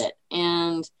candidate,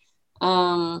 and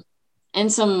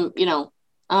some,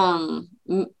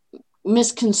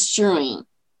 misconstruing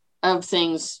of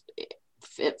things.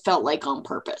 It felt like on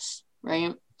purpose,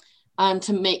 right?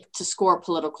 To score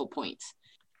political points.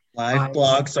 Live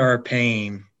blogs are a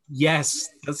pain. Yes,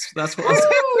 that's what I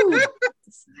was.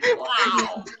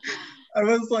 Wow. I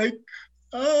was like,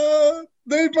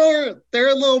 they're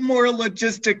a little more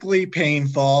logistically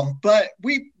painful, but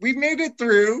we made it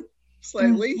through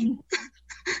slightly.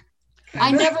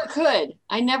 I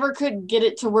never could get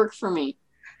it to work for me.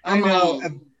 I know.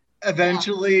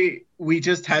 Eventually, we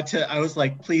just had to. I was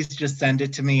like, please just send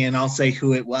it to me, and I'll say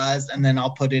who it was, and then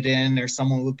I'll put it in, or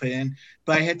someone will put it in.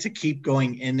 But I had to keep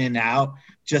going in and out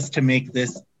just to make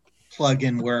this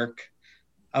plugin work.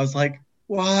 I was like,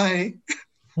 why?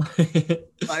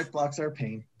 Live blocks are a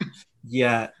pain.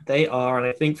 Yeah, they are. And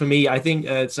I think for me, to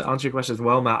answer your question as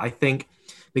well, Matt, I think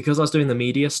because I was doing the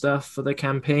media stuff for the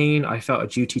campaign, I felt a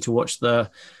duty to watch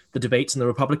the debates in the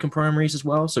Republican primaries as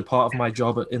well. So part of my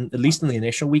job, at least in the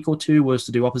initial week or two, was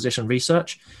to do opposition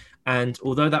research. And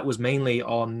although that was mainly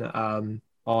on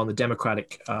the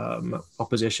Democratic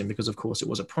opposition, because of course it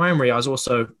was a primary, I was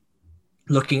also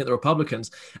looking at the Republicans.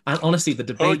 And honestly, the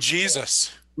debate— Oh,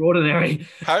 Jesus. Extraordinary.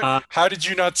 How did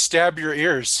you not stab your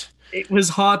ears? It was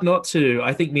hard not to.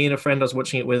 I think me and a friend I was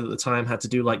watching it with at the time had to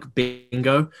do like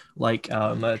bingo,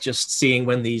 just seeing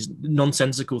when these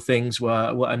nonsensical things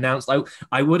were announced. I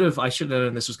should have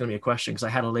known this was going to be a question, because I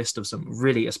had a list of some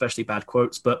really especially bad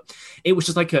quotes, but it was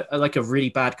just like a really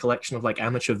bad collection of like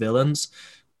amateur villains.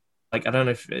 Like, I don't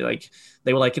know if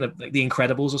they were like in The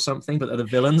Incredibles or something, but they're the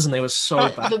villains, and they were so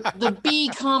bad. The B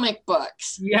comic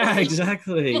books. Yeah,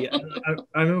 exactly. I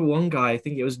remember one guy, I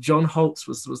think it was John Holtz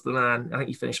was the man. I think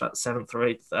he finished about 7th or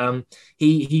 8th.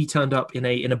 He turned up in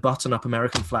a button-up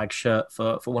American flag shirt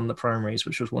for one of the primaries,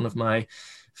 which was one of my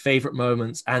favorite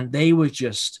moments. And they were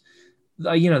just,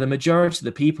 the majority of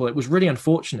the people. It was really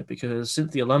unfortunate, because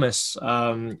Cynthia Lummis,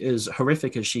 as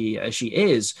horrific as she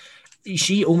is,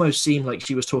 she almost seemed like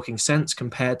she was talking sense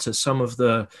compared to some of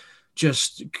the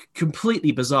just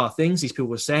completely bizarre things these people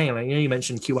were saying. And you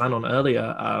mentioned QAnon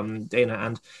earlier, Dana,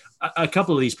 and a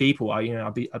couple of these people,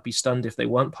 I'd be stunned if they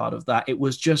weren't part of that. It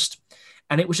was just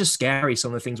scary,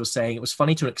 some of the things we're saying. It was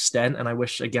funny to an extent, and I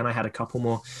wish, again, I had a couple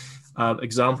more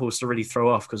examples to really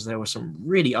throw off, because there were some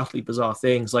really utterly bizarre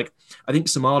things. Like, I think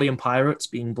Somalian pirates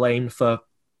being blamed for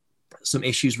some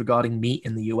issues regarding meat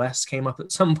in the US came up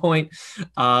at some point.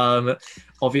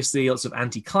 Obviously, lots of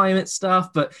anti-climate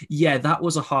stuff, but yeah, that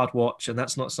was a hard watch, and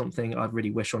that's not something I'd really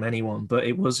wish on anyone. But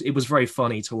it was very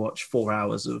funny to watch 4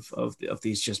 hours of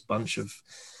these just bunch of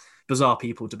bizarre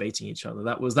people debating each other.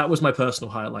 That was my personal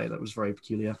highlight. That was very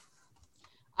peculiar.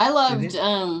 I loved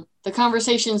the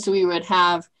conversations we would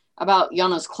have about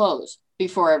Yana's clothes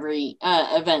before every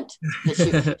event.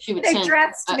 That she would send. They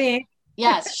dressed me.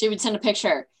 Yes, she would send a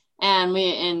picture. And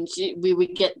we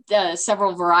would get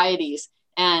several varieties,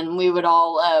 and we would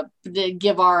all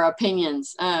give our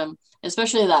opinions,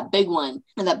 especially that big one,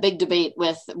 and that big debate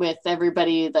with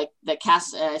everybody, like the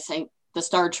cast, I think the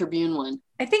Star Tribune one.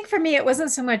 I think for me, it wasn't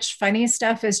so much funny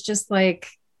stuff as just like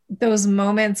those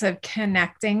moments of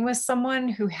connecting with someone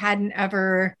who hadn't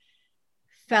ever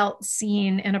felt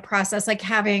seen in a process,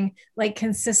 like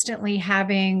consistently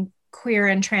having queer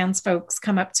and trans folks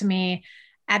come up to me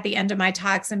at the end of my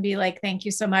talks and be like, thank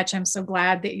you so much. I'm so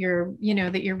glad that you're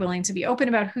willing to be open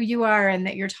about who you are and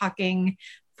that you're talking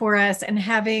for us, and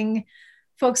having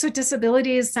folks with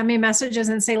disabilities send me messages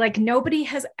and say, like, nobody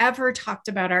has ever talked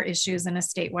about our issues in a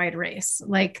statewide race.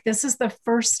 Like, this is the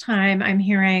first time I'm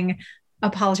hearing a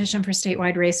politician for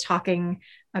statewide race talking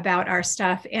about our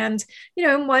stuff. And,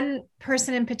 one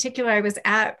person in particular, I was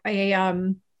at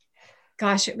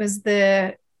it was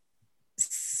the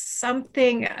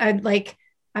something like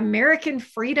American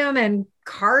Freedom and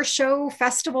Car Show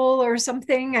Festival or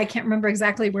something. I can't remember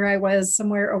exactly where I was,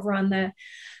 somewhere over on the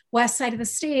west side of the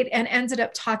state, and ended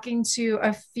up talking to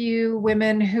a few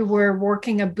women who were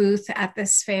working a booth at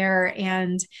this fair,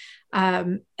 and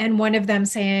one of them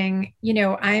saying,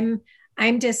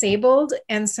 I'm disabled,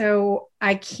 and so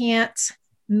I can't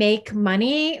make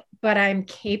money, but I'm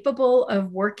capable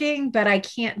of working, but I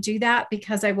can't do that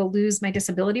because I will lose my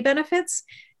disability benefits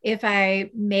if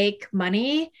I make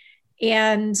money.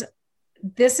 And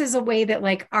this is a way that,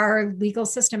 like, our legal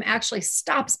system actually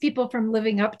stops people from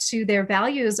living up to their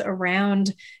values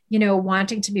around,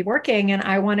 wanting to be working. And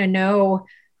I want to know,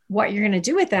 what you're going to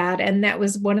do with that. And that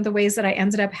was one of the ways that I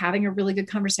ended up having a really good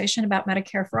conversation about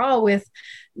Medicare for All with,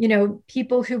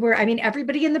 people who were,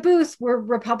 everybody in the booth were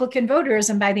Republican voters.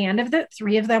 And by the end of it,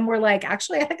 3 of them were like,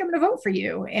 actually, I think I'm going to vote for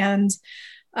you. And,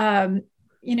 and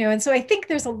so I think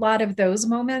there's a lot of those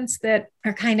moments that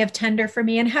are kind of tender for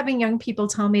me, and having young people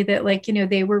tell me that, like,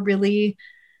 they were really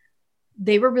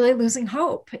losing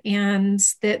hope, and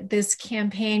that this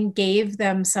campaign gave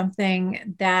them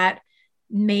something that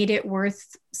made it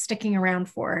worth sticking around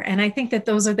for. And I think that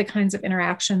those are the kinds of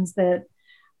interactions that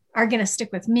are going to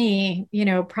stick with me,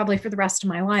 probably for the rest of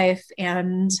my life,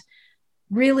 and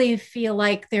really feel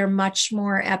like they're much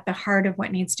more at the heart of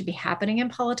what needs to be happening in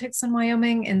politics in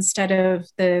Wyoming, instead of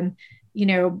the,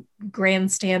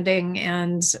 grandstanding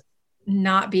and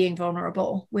not being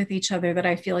vulnerable with each other, that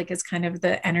I feel like is kind of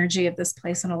the energy of this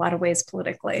place in a lot of ways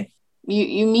politically.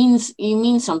 You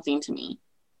mean something to me.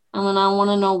 I want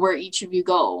to know where each of you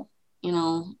go.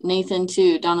 Nathan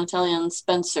too, Donatellia and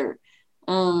Spencer,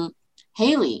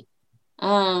 Haley,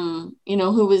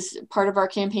 who was part of our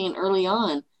campaign early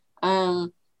on.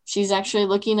 She's actually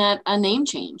looking at a name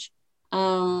change.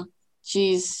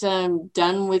 She's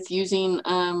done with using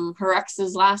her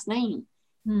ex's last name.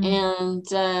 And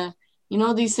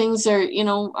these things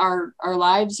are, our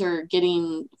lives are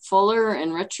getting fuller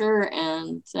and richer,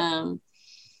 and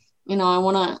I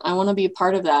want to be a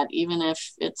part of that, even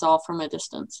if it's all from a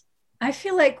distance. I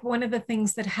feel like one of the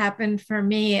things that happened for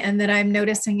me and that I'm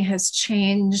noticing has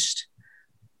changed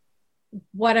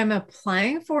what I'm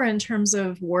applying for in terms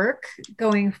of work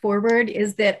going forward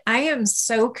is that I am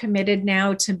so committed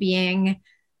now to being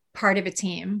part of a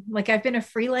team. Like, I've been a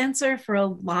freelancer for a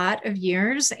lot of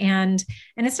years, and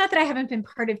it's not that I haven't been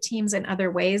part of teams in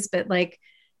other ways, but like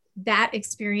that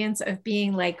experience of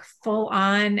being like full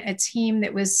on a team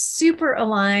that was super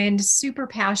aligned, super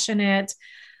passionate,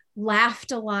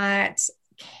 laughed a lot,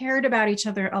 cared about each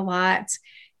other a lot,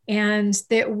 and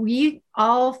that we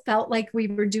all felt like we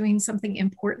were doing something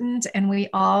important, and we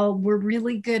all were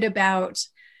really good about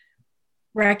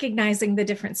recognizing the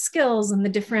different skills and the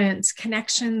different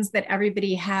connections that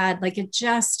everybody had. Like, it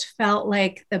just felt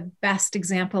like the best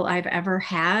example I've ever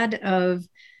had of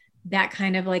that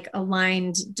kind of like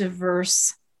aligned,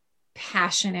 diverse,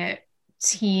 passionate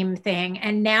team thing.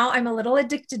 And now I'm a little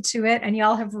addicted to it, and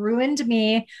y'all have ruined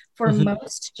me for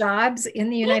most jobs in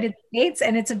the United States.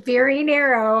 And it's very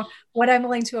narrow what I'm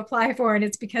willing to apply for. And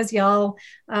it's because y'all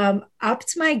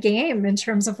upped my game in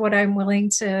terms of what I'm willing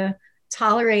to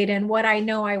tolerate and what I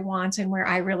know I want and where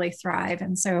I really thrive.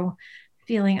 And so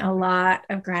feeling a lot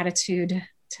of gratitude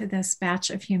to this batch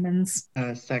of humans.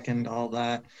 Second all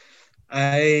that.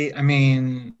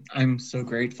 I'm so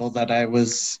grateful that I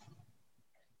was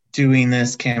doing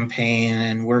this campaign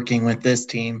and working with this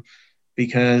team,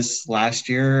 because last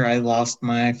year I lost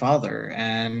my father,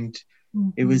 and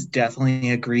it was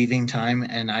definitely a grieving time.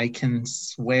 And I can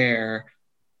swear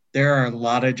there are a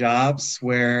lot of jobs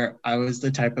where I was the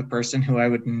type of person who I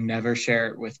would never share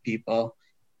it with people.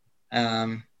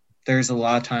 There's a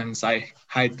lot of times I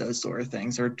hide those sort of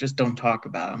things or just don't talk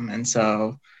about them. And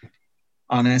so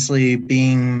honestly,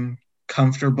 being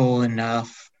comfortable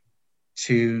enough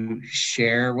to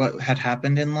share what had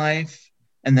happened in life,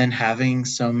 and then having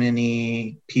so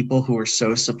many people who were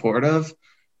so supportive,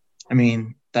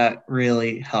 that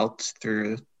really helped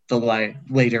through the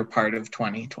later part of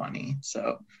 2020.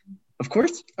 So of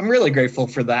course, I'm really grateful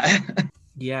for that.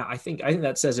 Yeah, I think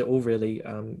that says it all, really.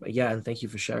 And thank you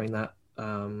for sharing that,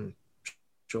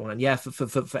 Sean. And yeah,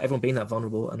 for everyone being that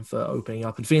vulnerable and for opening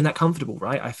up and feeling that comfortable,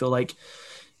 right? I feel like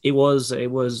it was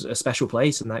a special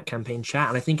place in that campaign chat,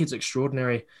 and I think it's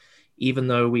extraordinary. Even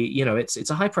though it's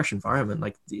a high pressure environment,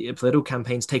 like the political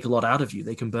campaigns take a lot out of you.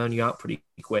 They can burn you out pretty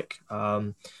quick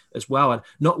as well. And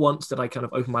not once did I kind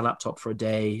of open my laptop for a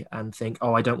day and think,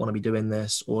 oh, I don't want to be doing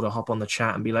this, or to hop on the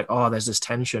chat and be like, oh, there's this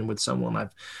tension with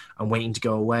someone. I'm waiting to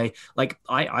go away. Like,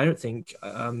 I don't think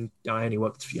I only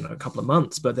worked, a couple of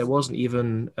months, but there wasn't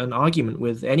even an argument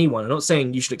with anyone. I'm not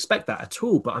saying you should expect that at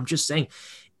all, but I'm just saying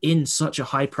in such a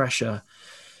high pressure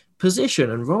position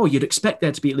and role, you'd expect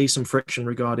there to be at least some friction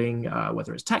regarding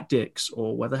whether it's tactics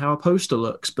or whether how a poster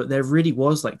looks, but there really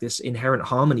was like this inherent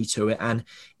harmony to it. And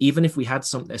even if we had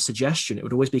a suggestion, it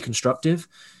would always be constructive.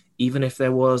 Even if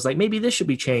there was like, maybe this should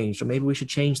be changed, or maybe we should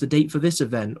change the date for this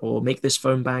event, or make this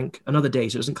phone bank another day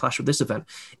so it doesn't clash with this event.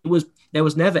 There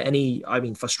was never any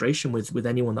frustration with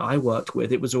anyone that I worked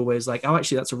with. It was always like, oh,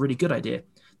 actually that's a really good idea,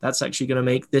 that's actually going to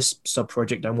make this sub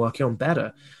project I'm working on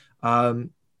better.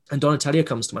 And Donatellia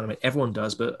comes to mind. Everyone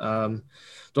does, but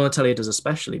Donatellia does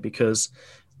especially, because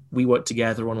we work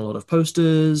together on a lot of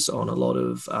posters, on a lot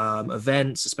of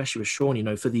events, especially with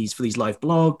Sean, for these live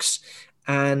blogs.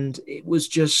 And it was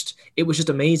just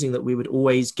amazing that we would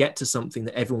always get to something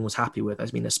that everyone was happy with. I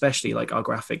mean, especially like our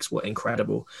graphics were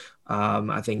incredible.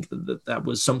 I think that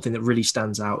was something that really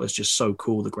stands out as just so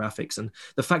cool, the graphics and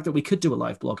the fact that we could do a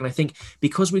live blog. And I think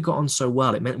because we got on so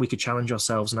well, it meant we could challenge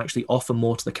ourselves and actually offer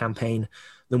more to the campaign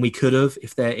than we could have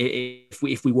if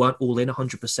we weren't all in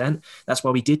 100%. That's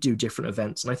why we did do different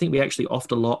events. And I think we actually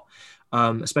offered a lot,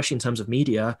 especially in terms of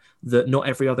media, that not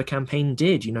every other campaign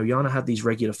did. You know, Yana had these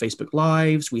regular Facebook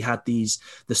Lives. We had the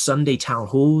Sunday town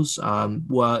halls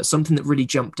were something that really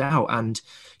jumped out. And,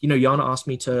 you know, Yana asked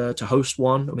me to host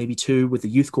one or maybe two with the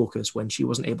Youth Caucus when she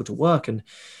wasn't able to work. And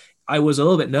I was a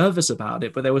little bit nervous about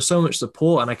it, but there was so much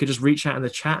support, and I could just reach out in the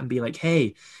chat and be like,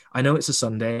 hey, I know it's a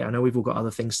Sunday. I know we've all got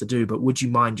other things to do, but would you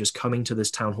mind just coming to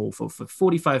this town hall for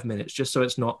 45 minutes, just so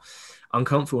it's not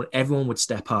uncomfortable? And everyone would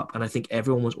step up. And I think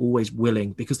everyone was always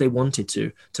willing, because they wanted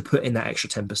to put in that extra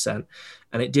 10%.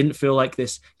 And it didn't feel like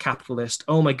this capitalist,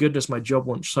 oh my goodness, my job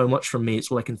wants so much from me, it's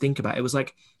all I can think about. It was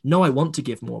like, no, I want to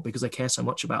give more because I care so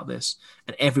much about this.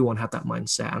 And everyone had that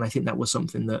mindset. And I think that was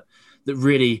something that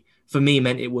really, for me,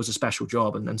 meant it was a special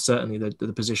job, and certainly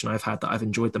the position I've had that I've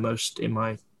enjoyed the most in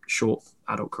my short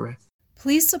adult career.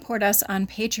 Please support us on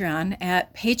Patreon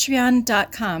at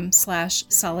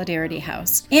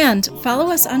patreon.com/solidarityhouse. And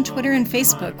follow us on Twitter and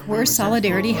Facebook. We're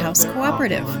Solidarity House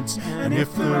Cooperative. And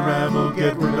if the rabble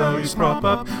get rebellious, prop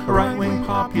up a right-wing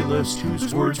populist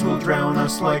whose words will drown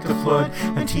us like a flood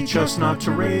and teach us not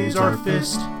to raise our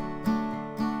fist.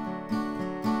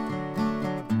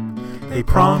 They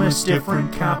promise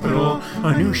different capital,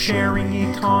 a new sharing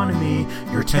economy.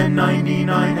 Your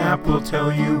 1099 app will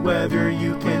tell you whether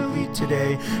you can eat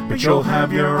today, but you'll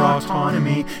have your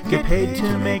autonomy. Get paid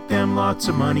to make them lots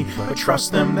of money, but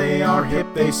trust them, they are hip,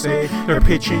 they say. Their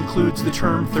pitch includes the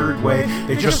term third way.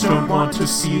 They just don't want to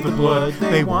see the blood.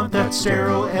 They want that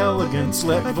sterile elegance.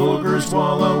 Let vulgars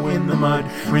wallow in the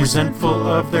mud, resentful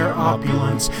of their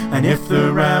opulence. And if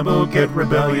the rabble get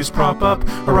rebellious, prop up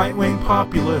a right-wing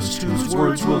populist whose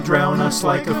words will drown us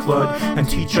like a flood and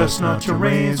teach us not to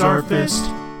raise our fist.